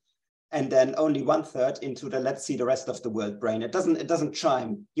brain and then only 1/3 into the let's see the rest of the world brain? It doesn't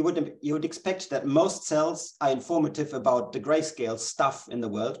chime. You would expect that most cells are informative about the grayscale stuff in the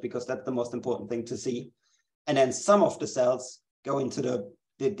world, because that's the most important thing to see. And then some of the cells go into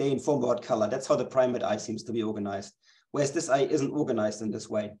they inform about color. That's how the primate eye seems to be organized. Whereas this eye isn't organized in this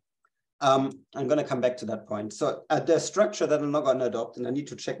way. I'm going to come back to that point. So the structure that I'm not going to adopt, and I need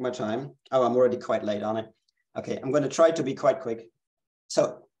to check my time. Oh, I'm already quite late, aren't I? Okay, I'm going to try to be quite quick.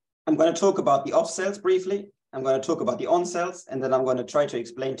 So I'm going to talk about the off cells briefly. I'm going to talk about the on cells, and then I'm going to try to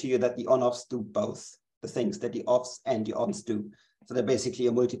explain to you that the on-offs do both the things that the offs and the ons do. So they're basically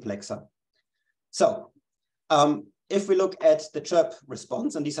a multiplexer. So if we look at the chirp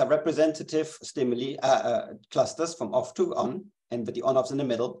response, and these are representative stimuli clusters from off to on, and with the on-offs in the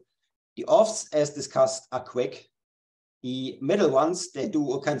middle, the offs, as discussed, are quick. The middle ones, they do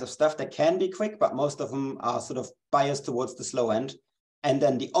all kinds of stuff that can be quick, but most of them are sort of biased towards the slow end. And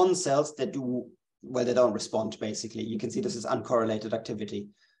then the on cells, they do, well, they don't respond, basically. You can see this is uncorrelated activity.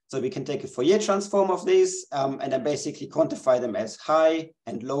 So we can take a Fourier transform of these and then basically quantify them as high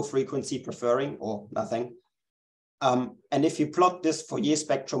and low frequency preferring or nothing. And if you plot this Fourier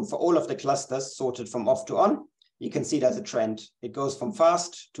spectrum for all of the clusters sorted from off to on, you can see there's a trend. It goes from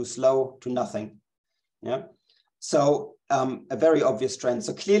fast to slow to nothing. Yeah. So a very obvious trend.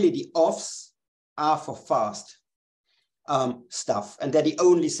 So clearly the offs are for fast stuff, and they're the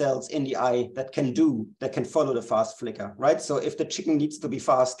only cells in the eye that can follow the fast flicker, right? So if the chicken needs to be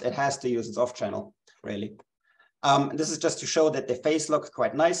fast, it has to use its off channel, really. This is just to show that they phase lock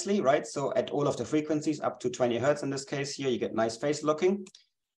quite nicely, right? So at all of the frequencies up to 20 Hertz in this case here, you get nice phase locking.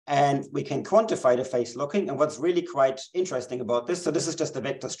 And we can quantify the phase locking. And what's really quite interesting about this, so this is just the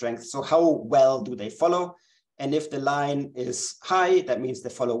vector strength. So how well do they follow? And if the line is high, that means they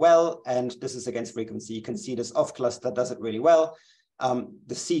follow well. And this is against frequency. You can see this off cluster does it really well.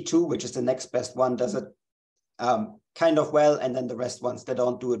 The C2, which is the next best one, does it kind of well. And then the rest ones, they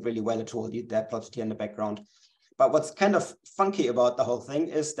don't do it really well at all. They're plotted here in the background. But what's kind of funky about the whole thing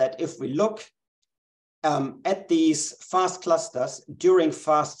is that if we look at these fast clusters during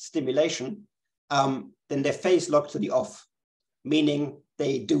fast stimulation, then they phase lock to the off, meaning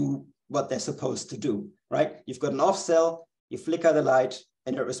they do what they're supposed to do, right? You've got an off cell, you flicker the light,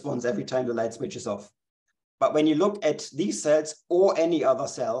 and it responds every time the light switches off. But when you look at these cells or any other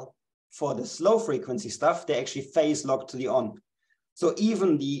cell for the slow frequency stuff, they actually phase lock to the on. So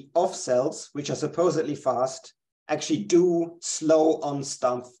even the off cells, which are supposedly fast, actually do slow on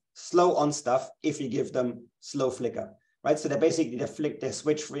stuff if you give them slow flicker, right? So they basically they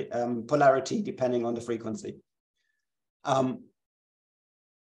switch polarity depending on the frequency.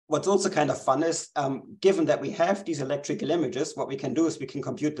 What's also kind of fun is, given that we have these electrical images, what we can do is we can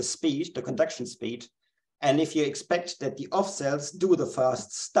compute the speed, the conduction speed. And if you expect that the off cells do the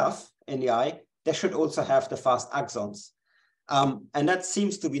fast stuff in the eye, they should also have the fast axons. And that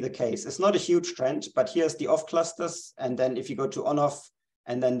seems to be the case. It's not a huge trend, but here's the off clusters. And then if you go to on-off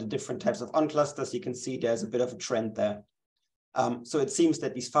and then the different types of on clusters, you can see there's a bit of a trend there. So it seems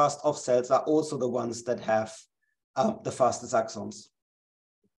that these fast off cells are also the ones that have the fastest axons.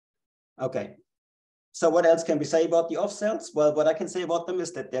 Okay, so what else can we say about the off cells? Well, what I can say about them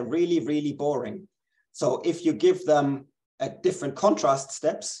is that they're really, really boring. So if you give them different contrast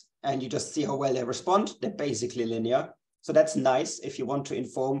steps and you just see how well they respond, they're basically linear. So that's nice if you want to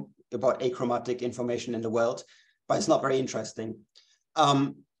inform about achromatic information in the world, but it's not very interesting.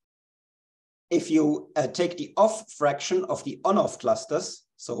 If you take the off fraction of the on-off clusters,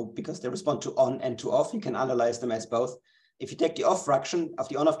 so because they respond to on and to off, you can analyze them as both. If you take the off fraction of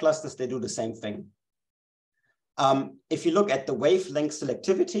the on-off clusters, they do the same thing. If you look at the wavelength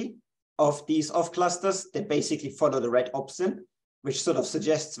selectivity of these off clusters, they basically follow the red opsin, which sort of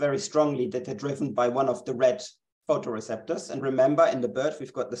suggests very strongly that they're driven by one of the red photoreceptors. And remember, in the bird,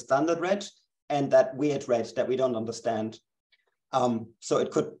 we've got the standard red and that weird red that we don't understand. So it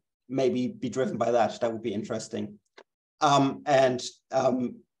could maybe be driven by that. That would be interesting. This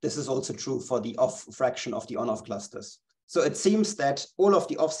is also true for the off fraction of the on-off clusters. So it seems that all of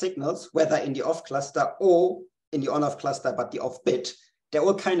the off signals, whether in the off cluster or in the on-off cluster, but the off bit, they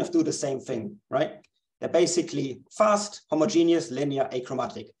all kind of do the same thing, right? They're basically fast, homogeneous, linear,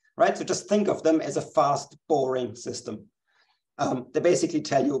 achromatic, right? So just think of them as a fast, boring system. They basically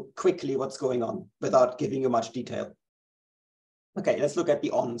tell you quickly what's going on without giving you much detail. Okay, let's look at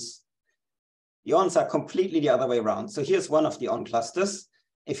the ons. The ons are completely the other way around. So here's one of the on clusters.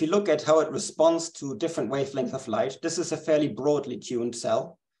 If you look at how it responds to different wavelengths of light, this is a fairly broadly tuned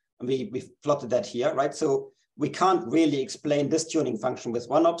cell. And we've plotted that here, right? So we can't really explain this tuning function with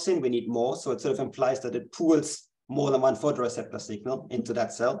one opsin. We need more. So it sort of implies that it pools more than one photoreceptor signal into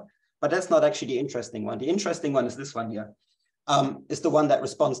that cell. But that's not actually the interesting one. The interesting one is this one here. Is the one that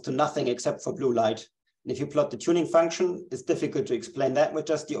responds to nothing except for blue light. And if you plot the tuning function, it's difficult to explain that with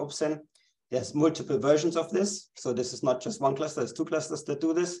just the opsin. There's multiple versions of this. So this is not just one cluster, there's two clusters that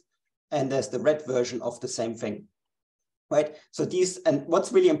do this. And there's the red version of the same thing, right? So these, and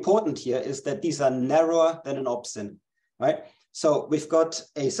what's really important here is that these are narrower than an opsin, right? So we've got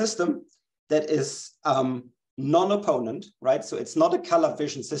a system that is non-opponent, right? So it's not a color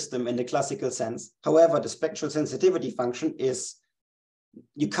vision system in the classical sense. However, the spectral sensitivity function is,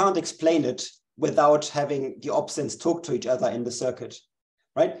 you can't explain it without having the opsins talk to each other in the circuit,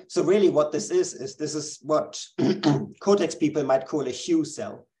 right? So really what this is what Cortex people might call a hue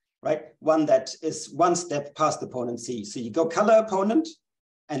cell, right? One that is one step past opponent C. So you go color opponent,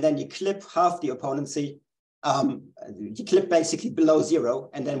 and then you clip half the opponent C. You clip basically below zero,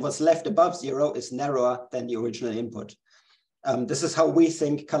 and then what's left above zero is narrower than the original input. This is how we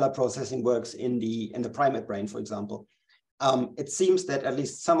think color processing works in the primate brain, for example. It seems that at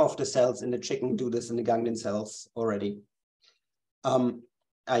least some of the cells in the chicken do this in the ganglion cells already.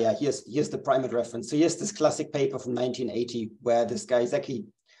 Yeah, here's the primate reference. So here's this classic paper from 1980 where this guy Zeki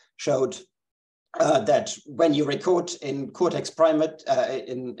showed that when you record in cortex primate,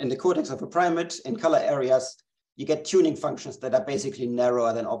 in the cortex of a primate in color areas, you get tuning functions that are basically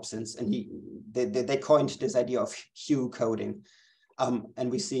narrower than opsins. And they coined this idea of hue coding.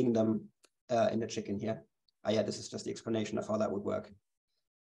 And we're seeing them in the chicken here. Yeah, this is just the explanation of how that would work.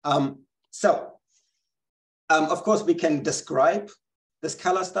 Of course, we can describe this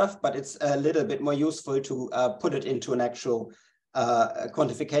color stuff, but it's a little bit more useful to put it into an actual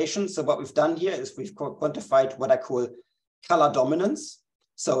quantification. So what we've done here is we've quantified what I call color dominance.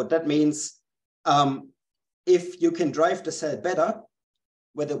 So that means if you can drive the cell better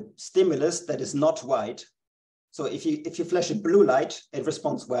with a stimulus that is not white. So if you flash a blue light, it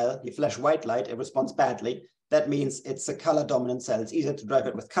responds well. You flash white light, it responds badly. That means it's a color dominant cell. It's easier to drive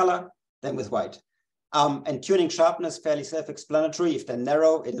it with color than with white. And tuning sharpness, fairly self-explanatory. If they're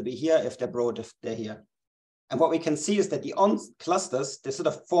narrow, it'll be here. If they're broad, if they're here. And what we can see is that the on clusters, they sort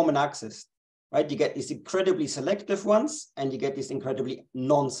of form an axis, right? You get these incredibly selective ones, and you get these incredibly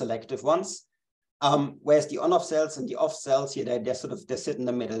non-selective ones. Whereas the on-off cells and the off cells here, they sit in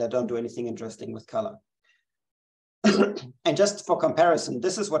the middle. They don't do anything interesting with color. And just for comparison,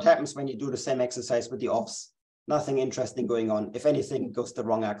 this is what happens when you do the same exercise with the offs. Nothing interesting going on. If anything, it goes the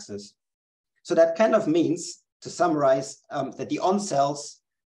wrong axis. So that kind of means, to summarize, that the on cells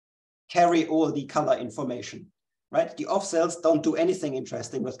carry all the color information, right? The off cells don't do anything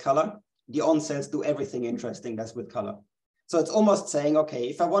interesting with color. The on cells do everything interesting that's with color. So it's almost saying, okay,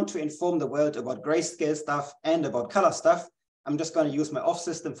 if I want to inform the world about grayscale stuff and about color stuff, I'm just going to use my off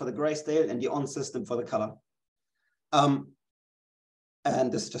system for the grayscale and the on system for the color.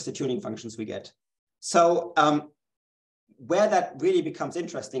 And this is just the tuning functions we get. So where that really becomes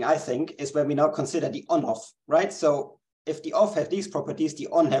interesting, I think, is when we now consider the on-off, right? So if the off have these properties, the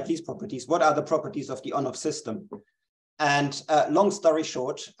on have these properties, what are the properties of the on-off system? And long story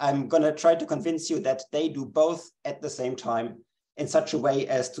short, I'm going to try to convince you that they do both at the same time in such a way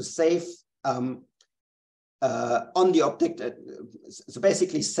as to save on the optic, so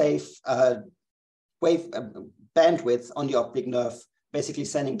basically save wave bandwidth on the optic nerve, basically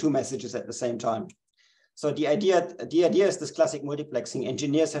sending two messages at the same time. So the idea is this classic multiplexing.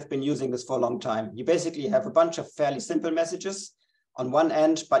 Engineers have been using this for a long time. You basically have a bunch of fairly simple messages on one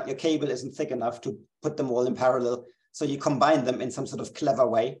end, but your cable isn't thick enough to put them all in parallel. So you combine them in some sort of clever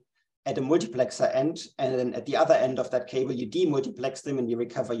way at a multiplexer end, and then at the other end of that cable, you demultiplex them and you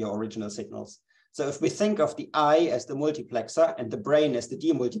recover your original signals. So if we think of the eye as the multiplexer and the brain as the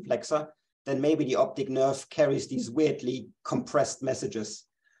demultiplexer, then maybe the optic nerve carries these weirdly compressed messages.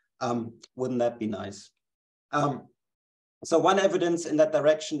 Wouldn't that be nice? So one evidence in that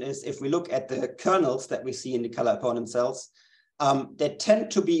direction is if we look at the kernels that we see in the color opponent cells, they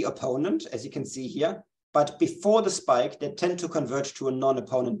tend to be opponent, as you can see here, but before the spike, they tend to converge to a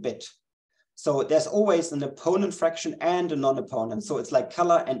non-opponent bit. So there's always an opponent fraction and a non-opponent. So it's like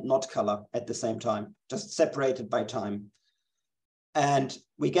color and not color at the same time, just separated by time. And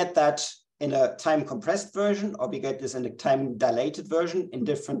we get that in a time compressed version, or we get this in a time dilated version in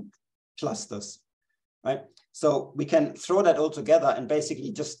different clusters. right? So we can throw that all together and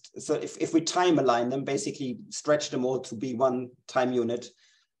basically just, so if we time align them, basically stretch them all to be one time unit,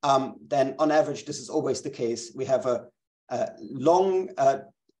 then on average, this is always the case. We have a long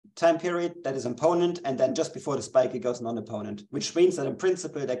time period that is opponent, and then just before the spike, it goes non-opponent, which means that in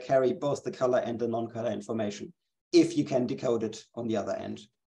principle, they carry both the color and the non-color information, if you can decode it on the other end.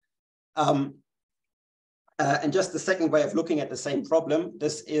 And just the second way of looking at the same problem,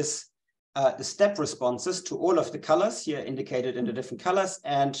 this is the step responses to all of the colors here indicated in the different colors,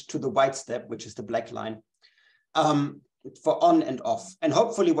 and to the white step, which is the black line, for on and off. And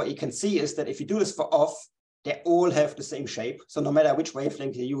hopefully what you can see is that if you do this for off, they all have the same shape. So no matter which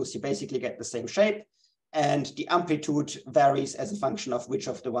wavelength you use, you basically get the same shape. And the amplitude varies as a function of which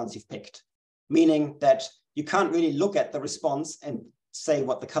of the ones you've picked, meaning that you can't really look at the response and say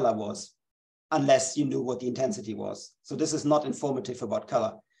what the color was unless you knew what the intensity was. So this is not informative about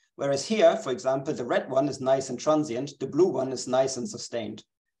color. Whereas here, for example, the red one is nice and transient, the blue one is nice and sustained.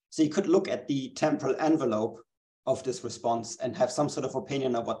 So you could look at the temporal envelope of this response and have some sort of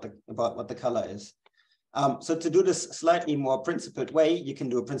opinion of about what the color is. So to do this slightly more principled way, you can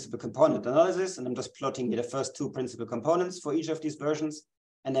do a principal component analysis, and I'm just plotting the first two principal components for each of these versions,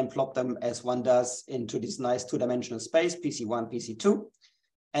 and then plot them as one does into this nice two-dimensional space, PC1, PC2.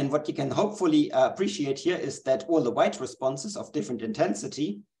 And what you can hopefully appreciate here is that all the white responses of different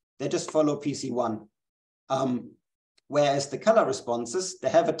intensity, they just follow PC1. Whereas the color responses, they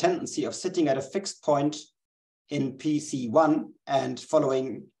have a tendency of sitting at a fixed point in PC1 and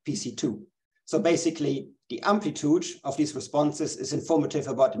following PC2. So basically, the amplitude of these responses is informative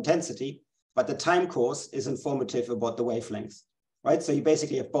about intensity, but the time course is informative about the wavelength, right? So you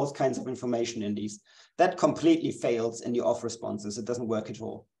basically have both kinds of information in these. That completely fails in the off responses. It doesn't work at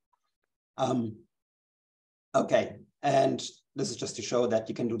all. Okay, and this is just to show that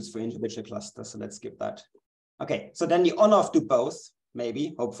you can do this for individual clusters, so let's skip that. Okay, so then the on-off do both,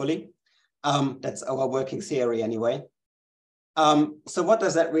 maybe, hopefully. That's our working theory anyway. So what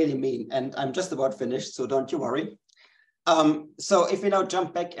does that really mean? And I'm just about finished, so don't you worry. So if we now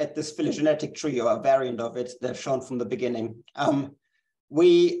jump back at this phylogenetic tree, or a variant of it that's shown from the beginning,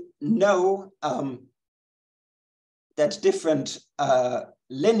 we know that different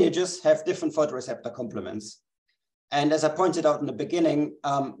lineages have different photoreceptor complements. And as I pointed out in the beginning,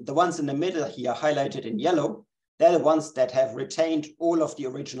 the ones in the middle here highlighted in yellow, they're the ones that have retained all of the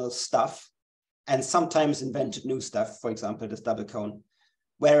original stuff and sometimes invented new stuff, for example, this double cone.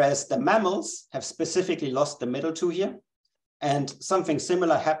 Whereas the mammals have specifically lost the middle two here. And something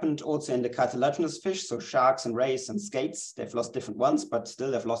similar happened also in the cartilaginous fish, so sharks and rays and skates. They've lost different ones, but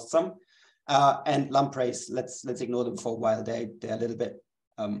still they've lost some. And lampreys, let's ignore them for a while. They're a little bit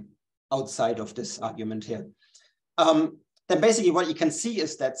outside of this argument here. Then basically what you can see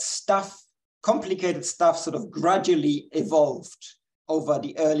is that stuff, complicated stuff, sort of gradually evolved over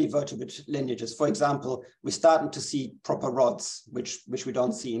the early vertebrate lineages. For example, we're starting to see proper rods, which we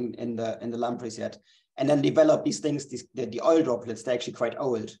don't see in the lampreys yet. And then develop these things, the oil droplets, they're actually quite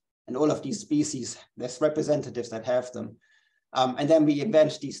old. And all of these species, there's representatives that have them. And then we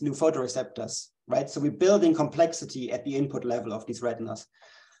invent these new photoreceptors, right? So we're building complexity at the input level of these retinas.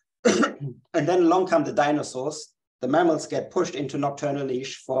 And then along come the dinosaurs. The mammals get pushed into nocturnal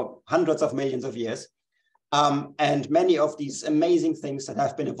niche for hundreds of millions of years. And many of these amazing things that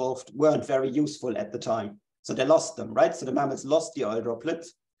have been evolved weren't very useful at the time. So they lost them, right? So the mammals lost the oil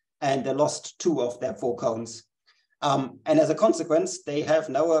droplets, and they lost 2 of their 4 cones. And as a consequence, they have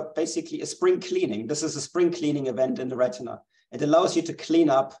now basically a spring cleaning. This is a spring cleaning event in the retina. It allows you to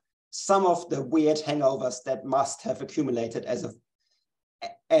clean up some of the weird hangovers that must have accumulated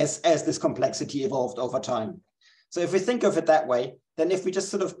as this complexity evolved over time. So if we think of it that way, then if we just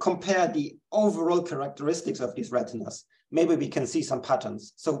sort of compare the overall characteristics of these retinas, maybe we can see some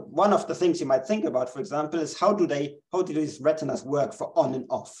patterns. So one of the things you might think about, for example, is how do these retinas work for on and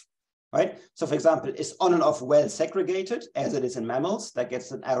off, right? So for example, is on and off well segregated, as it is in mammals, that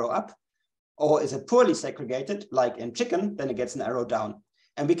gets an arrow up? Or is it poorly segregated, like in chicken, then it gets an arrow down?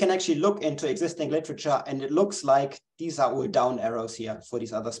 And we can actually look into existing literature, and it looks like these are all down arrows here for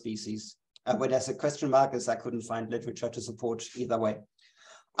these other species. Where there's a question mark, is I couldn't find literature to support either way.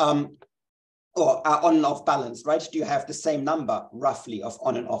 Or are on and off balanced, right? Do you have the same number roughly of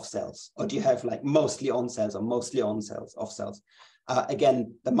on and off cells? Or do you have like mostly on cells or mostly on cells, off cells?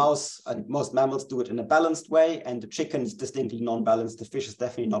 Again, the mouse, most mammals do it in a balanced way, and the chicken is distinctly non-balanced. The fish is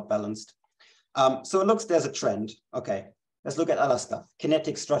definitely not balanced. So it looks, there's a trend. Okay, let's look at other stuff.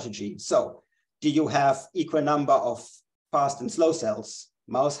 Kinetic strategy. So do you have equal number of fast and slow cells?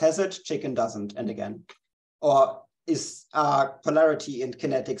 Mouse has it, chicken doesn't, and again. Or is polarity and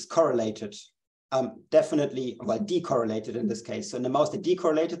kinetics correlated? definitely, well, decorrelated in this case. So in the mouse, they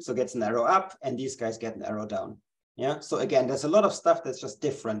decorrelated, so gets an arrow up, and these guys get an arrow down. Yeah, so again, there's a lot of stuff that's just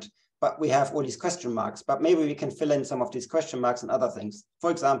different, but we have all these question marks, but maybe we can fill in some of these question marks and other things.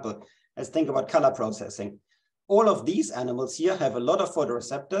 For example, let's think about color processing. All of these animals here have a lot of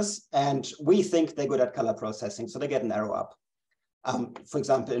photoreceptors, and we think they're good at color processing, so they get an arrow up. For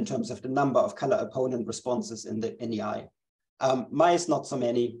example, in terms of the number of color opponent responses in the eye. Mice, not so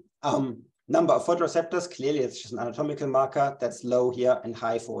many. Number of photoreceptors, clearly it's just an anatomical marker that's low here and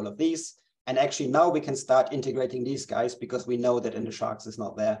high for all of these. And actually now we can start integrating these guys because we know that in the sharks is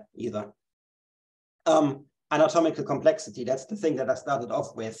not there either. Anatomical complexity, that's the thing that I started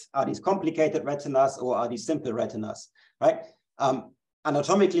off with. Are these complicated retinas or are these simple retinas, right?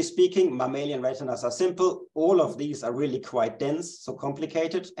 Anatomically speaking, mammalian retinas are simple. All of these are really quite dense, so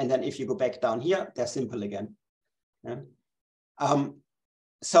complicated. And then if you go back down here, they're simple again. Yeah?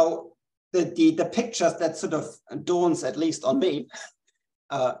 So the pictures that sort of dawns, at least on me,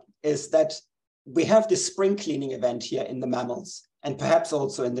 is that we have this spring cleaning event here in the mammals, and perhaps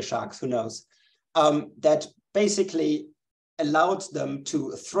also in the sharks, who knows, that basically allowed them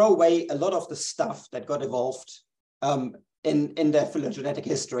to throw away a lot of the stuff that got evolved in their phylogenetic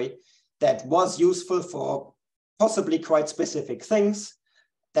history that was useful for possibly quite specific things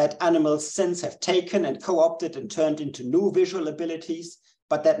that animals since have taken and co-opted and turned into new visual abilities,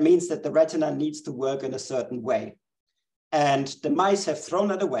 but that means that the retina needs to work in a certain way. And the mice have thrown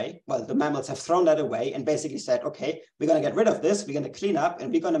that away. Well, the mammals have thrown that away and basically said, okay, we're going to get rid of this, we're going to clean up,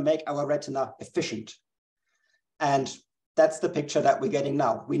 and we're going to make our retina efficient. And that's the picture that we're getting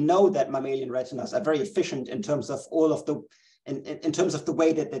now. We know that mammalian retinas are very efficient in terms of all of the, in terms of the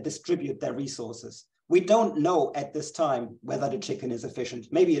way that they distribute their resources. We don't know at this time whether the chicken is efficient.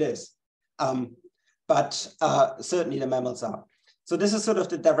 Maybe it is, but certainly the mammals are. So this is sort of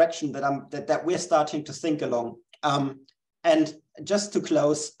the direction that we're starting to think along. And just to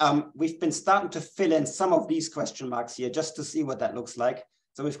close, we've been starting to fill in some of these question marks here just to see what that looks like.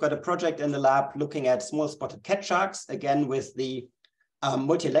 So we've got a project in the lab looking at small spotted cat sharks, again with the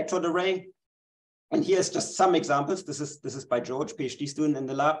multi-electrode array. And here's just some examples. This is by George, PhD student in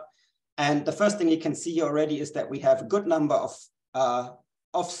the lab. And the first thing you can see already is that we have a good number of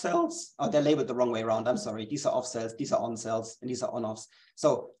off cells. Oh, they're labeled the wrong way around. I'm sorry. These are off cells, these are on cells, and these are on-offs.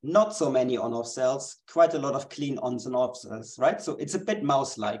 So not so many on-off cells, quite a lot of clean ons and off cells, right? So it's a bit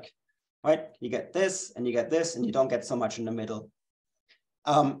mouse-like, right? You get this, and you don't get so much in the middle.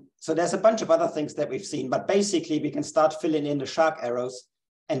 So there's a bunch of other things that we've seen, but basically we can start filling in the shark arrows,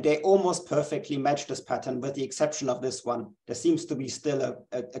 and they almost perfectly match this pattern with the exception of this one. There seems to be still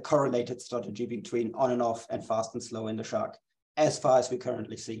a correlated strategy between on and off and fast and slow in the shark, as far as we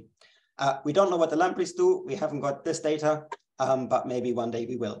currently see. We don't know what the lampreys do. We haven't got this data, but maybe one day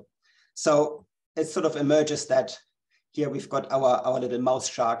we will. So it sort of emerges that here we've got our little mouse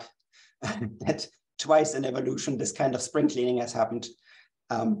shark that twice in evolution, this kind of spring cleaning has happened.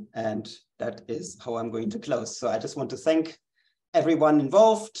 And that is how I'm going to close. So I just want to thank everyone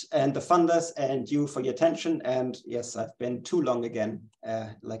involved and the funders and you for your attention. And yes, I've been too long again,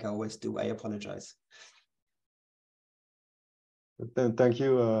 like I always do. I apologize. Thank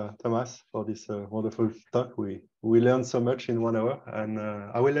you, Thomas, for this wonderful talk. We learned so much in 1 hour, and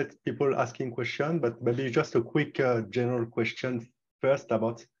I will let people asking questions, but maybe just a quick general question first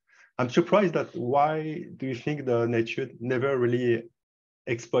about, I'm surprised that why do you think the nature never really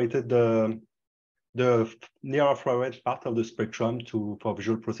exploited the near infrared part of the spectrum for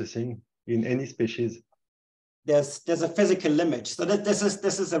visual processing in any species? There's a physical limit. So this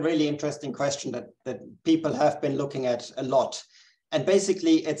is a really interesting question that people have been looking at a lot. And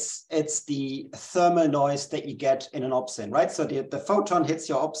basically it's the thermal noise that you get in an opsin, right? So the photon hits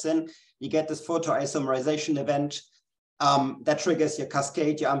your opsin, you get this photoisomerization event that triggers your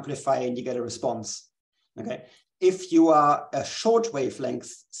cascade, your amplifier, and you get a response, okay? If you are a short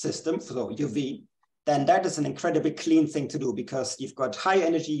wavelength system, so UV, then that is an incredibly clean thing to do because you've got high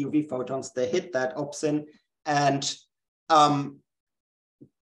energy UV photons, they hit that opsin, and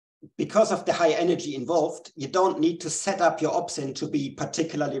because of the high energy involved, you don't need to set up your opsin to be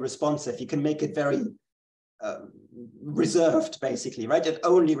particularly responsive. You can make it very reserved, basically, right? It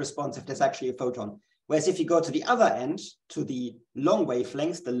only responds if there's actually a photon. Whereas if you go to the other end, to the long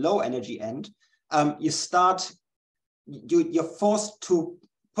wavelengths, the low energy end, you're forced to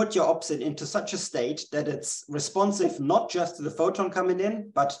put your opsin into such a state that it's responsive not just to the photon coming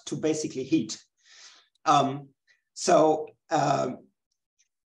in, but to basically heat. And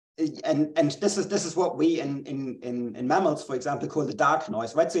this is what we in mammals, for example, call the dark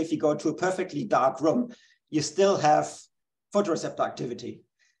noise, right? So if you go to a perfectly dark room, you still have photoreceptor activity.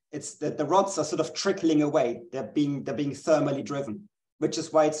 it's that the rods are sort of trickling away. They're being thermally driven, which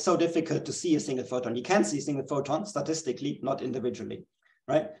is why it's so difficult to see a single photon. You can see a single photon statistically, not individually,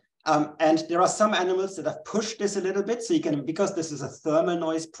 right? And there are some animals that have pushed this a little bit. So you can, because this is a thermal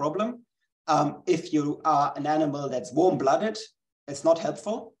noise problem, if you are an animal that's warm-blooded, it's not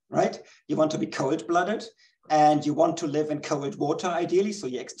helpful, right? You want to be cold-blooded and you want to live in cold water, ideally, so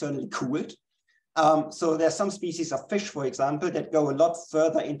you're externally cooled. So there's some species of fish, for example, that go a lot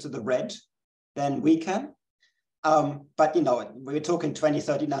further into the red than we can. But, you know, we're talking 20,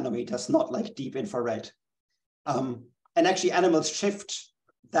 30 nanometers, not like deep infrared. And actually animals shift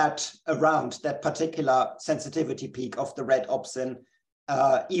that around that particular sensitivity peak of the red opsin,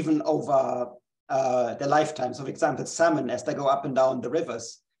 even over their lifetime. So for example, salmon, as they go up and down the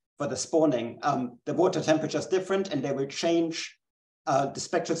rivers for the spawning, the water temperature is different and they will change the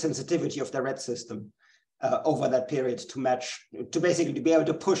spectral sensitivity of the red system over that period to match, to basically be able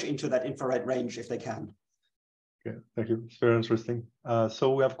to push into that infrared range if they can. Okay, thank you. It's very interesting.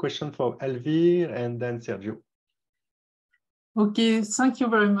 So we have a question for Elvire and then Sergio. Okay, thank you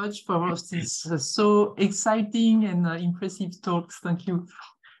very much for this so exciting and impressive talks. Thank you.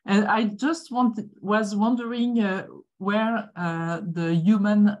 And I just was wondering where the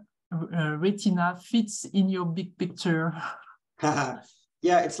human retina fits in your big picture.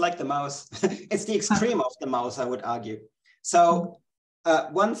 Yeah, it's like the mouse. It's the extreme of the mouse, I would argue. So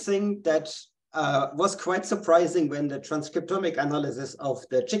one thing that was quite surprising when the transcriptomic analysis of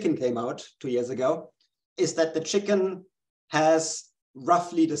the chicken came out 2 years ago is that the chicken has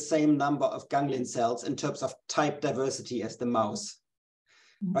roughly the same number of ganglion cells in terms of type diversity as the mouse,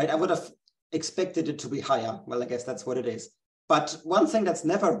 right? I would have expected it to be higher. Well, I guess that's what it is. But one thing that's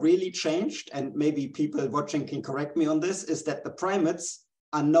never really changed, and maybe people watching can correct me on this, is that the primates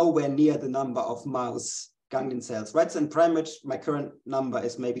are nowhere near the number of mouse ganglion cells, right? So in primates, my current number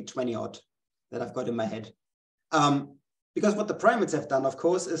is maybe 20 odd that I've got in my head. Because what the primates have done, of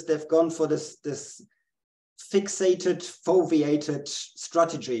course, is they've gone for this fixated, foveated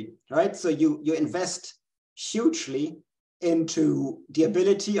strategy, right? So you invest hugely into the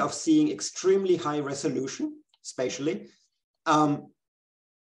ability of seeing extremely high resolution spatially.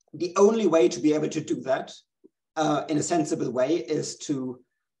 The only way to be able to do that in a sensible way is to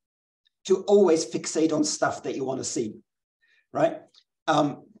always fixate on stuff that you want to see, right?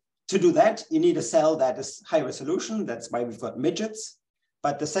 To do that, you need a cell that is high resolution. That's why we've got midgets.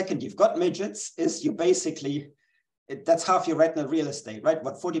 But the second you've got midgets is you basically, that's half your retinal real estate, right?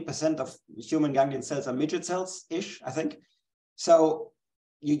 What, 40% of human ganglion cells are midget cells-ish, I think. So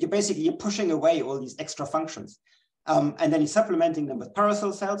you're pushing away all these extra functions. And then you're supplementing them with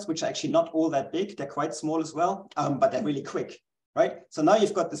paracel cells, which are actually not all that big. They're quite small as well, but they're really quick, right? So now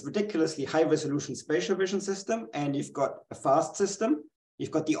you've got this ridiculously high resolution spatial vision system, and you've got a fast system.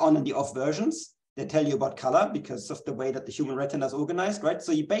 You've got the on and the off versions. They tell you about color because of the way that the human retina is organized, right?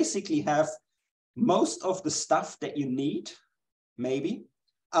 So you basically have most of the stuff that you need, maybe,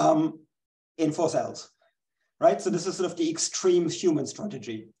 in 4 cells, right? So this is sort of the extreme human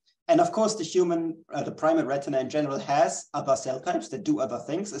strategy. And of course, the primate retina in general has other cell types that do other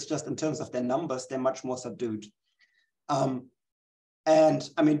things. It's just in terms of their numbers, they're much more subdued. And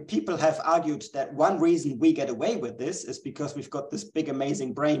I mean, people have argued that one reason we get away with this is because we've got this big,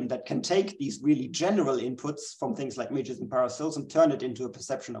 amazing brain that can take these really general inputs from things like midgets and paracels and turn it into a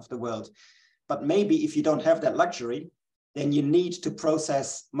perception of the world. But maybe if you don't have that luxury, then you need to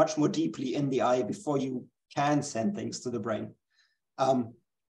process much more deeply in the eye before you can send things to the brain.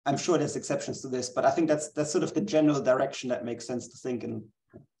 I'm sure there's exceptions to this, but I think that's sort of the general direction that makes sense to think in.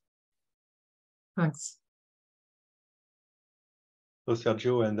 Thanks. So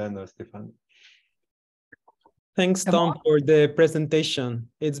Sergio and then Stefan. Thanks, Tom, for the presentation.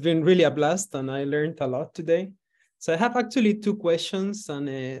 It's been really a blast and I learned a lot today. So I have actually 2 questions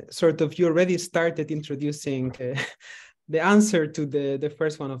and sort of you already started introducing the answer to the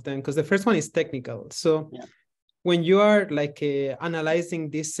first one of them, because the first one is technical. So yeah. When you are like analyzing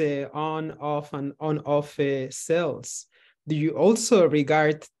this on-off and on-off cells, do you also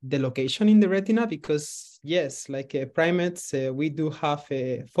regard the location in the retina? Because yes, like primates, we do have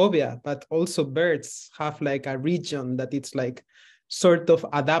a phobia, but also birds have like a region that it's like sort of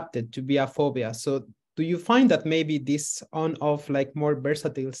adapted to be a phobia. So do you find that maybe these on-off like more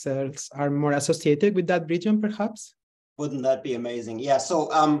versatile cells are more associated with that region perhaps? Wouldn't that be amazing? Yeah,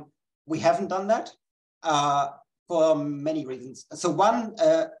 so we haven't done that for many reasons. So one,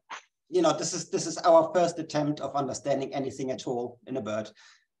 this is our first attempt of understanding anything at all in a bird.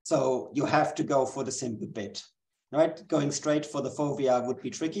 So you have to go for the simple bit, right? Going straight for the fovea would be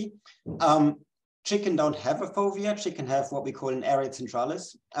tricky. chicken don't have a fovea. Chicken have what we call an area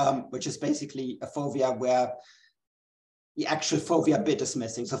centralis, which is basically a fovea where the actual fovea bit is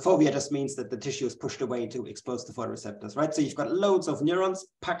missing. So fovea just means that the tissue is pushed away to expose the photoreceptors, right? So you've got loads of neurons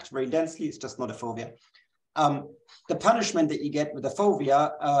packed very densely. It's just not a fovea. The punishment that you get with a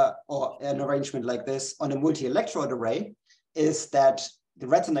fovea or an arrangement like this on a multi-electrode array is that the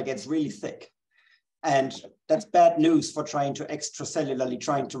retina gets really thick. And that's bad news for trying to extracellularly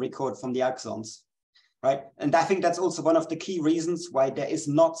trying to record from the axons, right? And I think that's also one of the key reasons why there is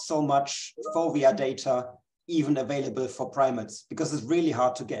not so much fovea data even available for primates, because it's really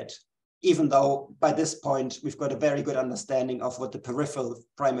hard to get, even though by this point, we've got a very good understanding of what the peripheral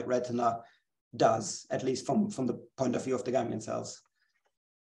primate retina does, at least from the point of view of the ganglion cells.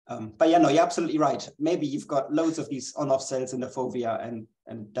 But yeah, no, you're absolutely right. Maybe you've got loads of these on-off cells in the fovea,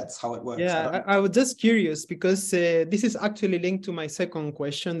 and that's how it works. Yeah, I was just curious because this is actually linked to my second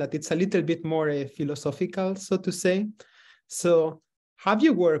question, that it's a little bit more philosophical, so to say. So have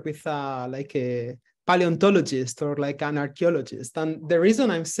you worked with like a paleontologist or like an archaeologist? And the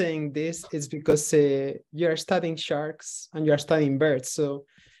reason I'm saying this is because you're studying sharks and you're studying birds. So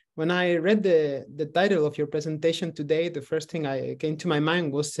when I read the title of your presentation today, the first thing I came to my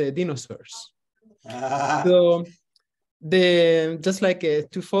mind was dinosaurs. So just like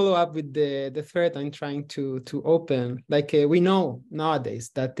to follow up with the thread I'm trying to open, like we know nowadays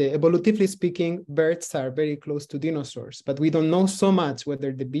that evolutively speaking, birds are very close to dinosaurs, but we don't know so much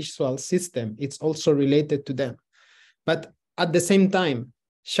whether the visual system is also related to them. But at the same time,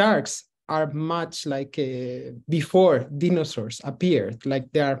 sharks are much like before dinosaurs appeared,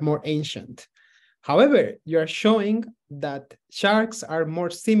 like they are more ancient. However, you are showing that sharks are more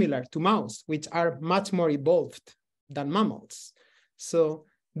similar to mouse, which are much more evolved than mammals. So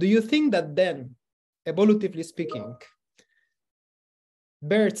do you think that then, evolutively speaking,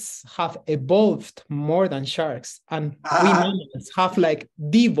 birds have evolved more than sharks, and we mammals have like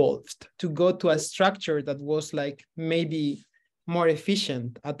devolved to go to a structure that was like maybe more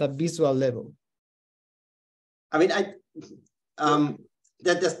efficient at a visual level? I mean,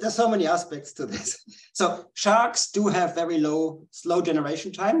 there's so many aspects to this. So sharks do have very slow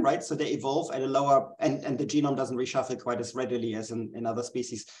generation time, right? So they evolve at a lower, and the genome doesn't reshuffle quite as readily as in other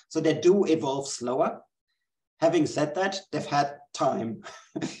species. So they do evolve slower. Having said that, they've had time.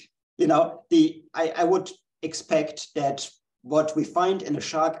 You know, I would expect that what we find in a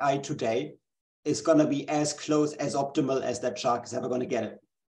shark eye today is going to be as close, as optimal as that shark is ever going to get it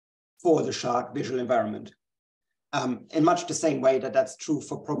for the shark visual environment. In much the same way that that's true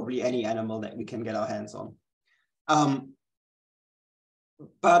for probably any animal that we can get our hands on.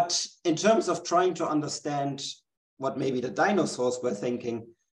 But in terms of trying to understand what maybe the dinosaurs were thinking,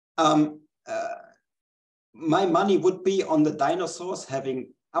 my money would be on the dinosaurs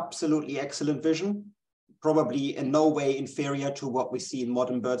having absolutely excellent vision, probably in no way inferior to what we see in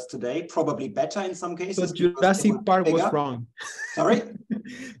modern birds today, probably better in some cases. So Jurassic Park was wrong. Sorry?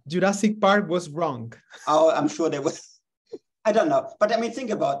 Jurassic Park was wrong. Oh, I'm sure they was. I don't know. But I mean,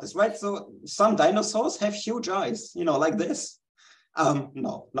 think about this, right? So some dinosaurs have huge eyes, you know, like this.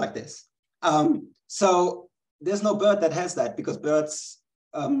 No, like this. So there's no bird that has that, because birds,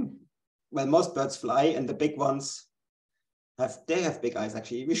 well, most birds fly, and the big ones have big eyes,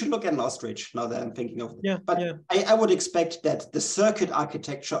 actually. We should look at an ostrich now that I'm thinking of it. Yeah, but yeah. I would expect that the circuit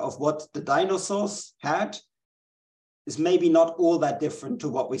architecture of what the dinosaurs had is maybe not all that different to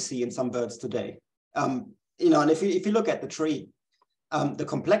what we see in some birds today. You know, and if you look at the tree, the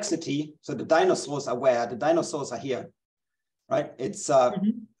complexity, so the dinosaurs are where? The dinosaurs are here, right? It's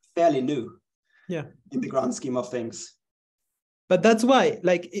fairly new, yeah, in the grand scheme of things. But that's why,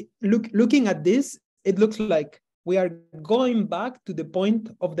 like, looking at this, it looks like we are going back to the point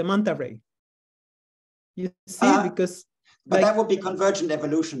of the manta ray. You see, because but like, that would be convergent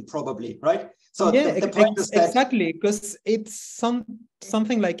evolution, probably, right? So yeah, the point is that exactly, because it's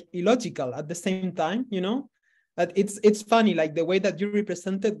something like illogical at the same time, you know. But it's funny, like the way that you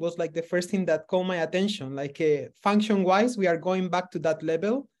represented was like the first thing that caught my attention. Like function-wise, we are going back to that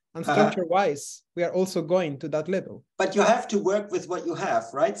level, and structure-wise, we are also going to that level. But you have to work with what you have,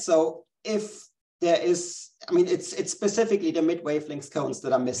 right? So if there is, I mean, it's specifically the mid-wavelength cones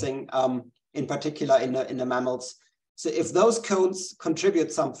that are missing, in particular in the mammals. So if those cones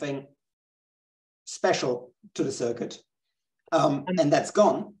contribute something special to the circuit, and that's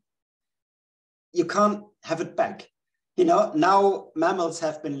gone, you can't have it back. You know, now mammals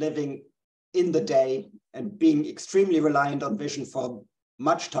have been living in the day and being extremely reliant on vision for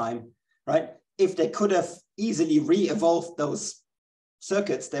much time, right? If they could have easily re-evolved those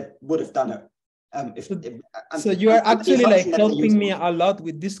circuits, they would have done it. So you are actually like helping me a lot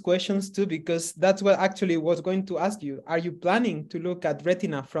with these questions too, because that's what actually was going to ask you. Are you planning to look at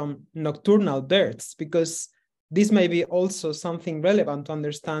retina from nocturnal birds? Because this may be also something relevant to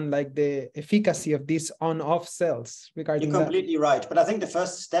understand like the efficacy of these on-off cells regarding You're completely right. But I think the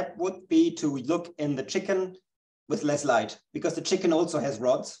first step would be to look in the chicken with less light, because the chicken also has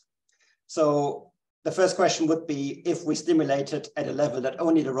rods. So the first question would be, if we stimulate it at a level that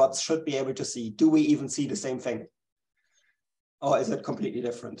only the rods should be able to see, do we even see the same thing? Or is it completely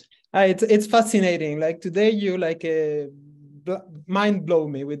different? It's fascinating. Like today, you like mind blow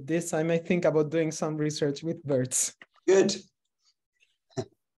me with this. I may think about doing some research with birds. Good.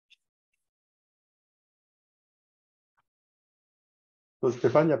 So,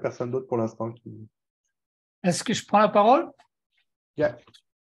 Stéphane, il n'y a personne d'autre pour l'instant qui... Est-ce que je prends la parole? Yeah.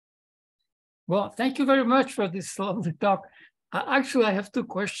 Well, thank you very much for this lovely talk. Actually, I have two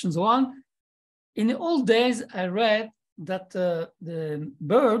questions. One, in the old days, I read that the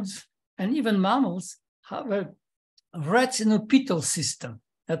birds and even mammals have a retinopital system,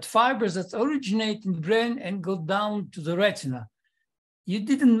 that fibers that originate in the brain and go down to the retina. You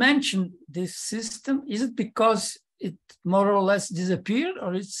didn't mention this system. Is it because it more or less disappeared,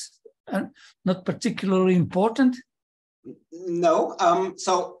 or it's not particularly important? No.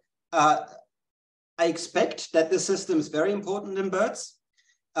 I expect that this system is very important in birds.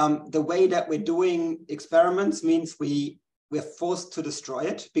 The way that we're doing experiments means we're forced to destroy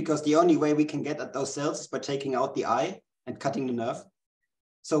it, because the only way we can get at those cells is by taking out the eye and cutting the nerve.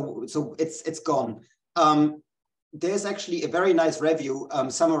 So it's gone. There's actually a very nice review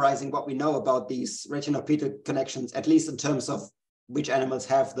summarizing what we know about these retinopital connections, at least in terms of which animals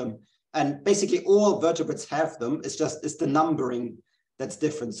have them. And basically all vertebrates have them. It's the numbering that's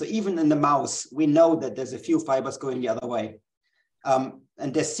different. So even in the mouse, we know that there's a few fibers going the other way.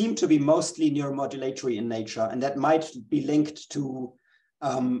 And they seem to be mostly neuromodulatory in nature. And that might be linked to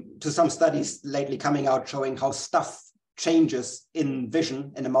some studies lately coming out showing how stuff changes in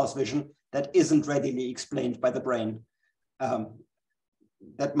vision, in the mouse vision, that isn't readily explained by the brain.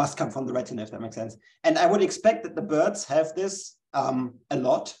 That must come from the retina, if that makes sense. And I would expect that the birds have this a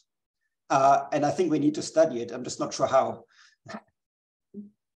lot. And I think we need to study it. I'm just not sure how.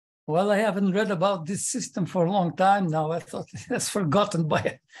 Well, I haven't read about this system for a long time now. I thought it was forgotten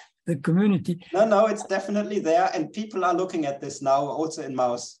by the community. No, it's definitely there. And people are looking at this now, also in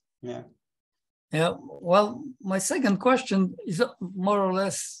mouse. Yeah. Yeah. Well, my second question is more or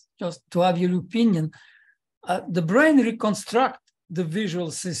less just to have your opinion. The brain reconstructs the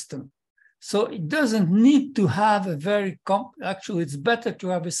visual system. So it doesn't need to have a very actually, it's better to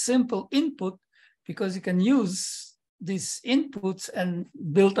have a simple input, because you can use these inputs and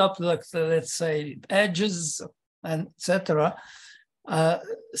build up, like let's say, edges and etc.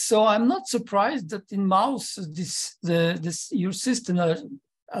 So I'm not surprised that in mouse your system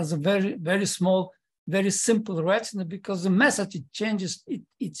has a very small, very simple retina, because the message it changes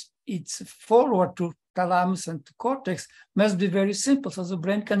it's forward to thalamus and to cortex must be very simple, so the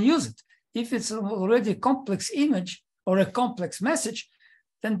brain can use it. If it's already a complex image or a complex message,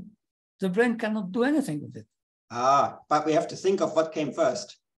 then the brain cannot do anything with it. But we have to think of what came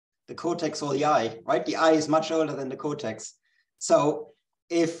first, the cortex or the eye, right? The eye is much older than the cortex. So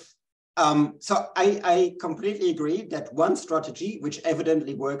I completely agree that one strategy, which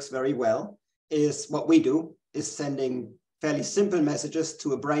evidently works very well, is what we do, is sending fairly simple messages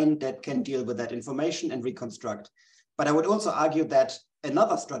to a brain that can deal with that information and reconstruct. But I would also argue that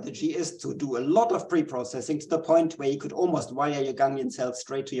another strategy is to do a lot of pre-processing to the point where you could almost wire your ganglion cells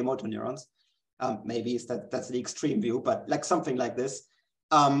straight to your motor neurons. Maybe that's the extreme view, but like something like this,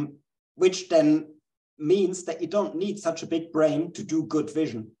 which then means that you don't need such a big brain to do good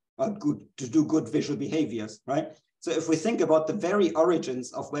vision or to do good visual behaviors, right? So if we think about the very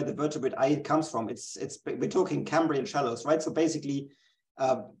origins of where the vertebrate eye comes from, we're talking Cambrian shallows, right? So basically,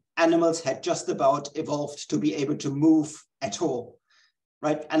 animals had just about evolved to be able to move at all.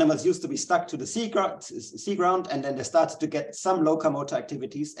 Right? Animals used to be stuck to the sea ground, and then they started to get some locomotor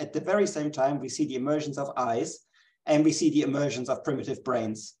activities. At the very same time, we see the emergence of eyes, and we see the emergence of primitive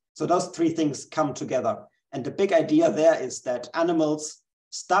brains. So those three things come together. And the big idea there is that animals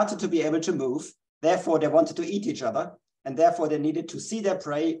started to be able to move, therefore they wanted to eat each other, and therefore they needed to see their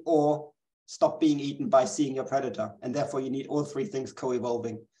prey or stop being eaten by seeing your predator. And therefore you need all three things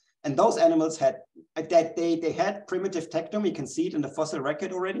co-evolving. And those animals had primitive tectum. You can see it in the fossil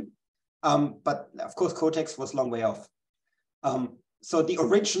record already. But of course, cortex was a long way off. So the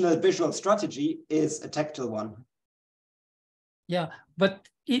original visual strategy is a tactile one. Yeah, but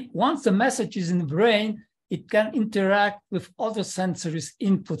once the message is in the brain, it can interact with other sensory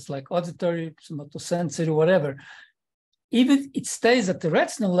inputs like auditory, somatosensory, whatever. If it stays at the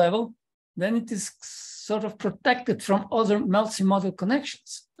retinal level, then it is sort of protected from other multimodal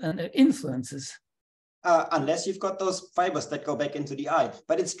connections and influences. Unless you've got those fibers that go back into the eye.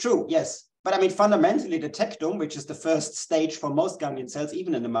 But it's true, yes. But I mean, fundamentally, the tectum, which is the first stage for most ganglion cells,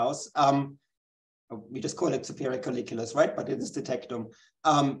 even in the mouse, we just call it superior colliculus, right? But it is the tectum,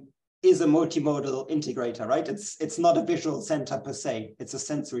 is a multimodal integrator, right? It's not a visual center per se. It's a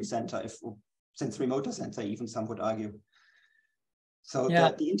sensory center, sensory motor center, even some would argue. So yeah,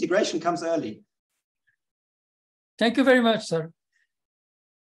 the integration comes early. Thank you very much, sir.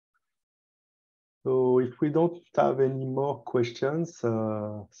 So if we don't have any more questions,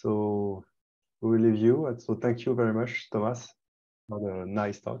 so we will leave you. And so thank you very much, Thomas, for the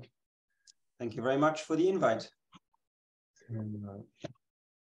nice talk. Thank you very much for the invite. And,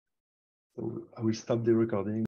 so I will stop the recording.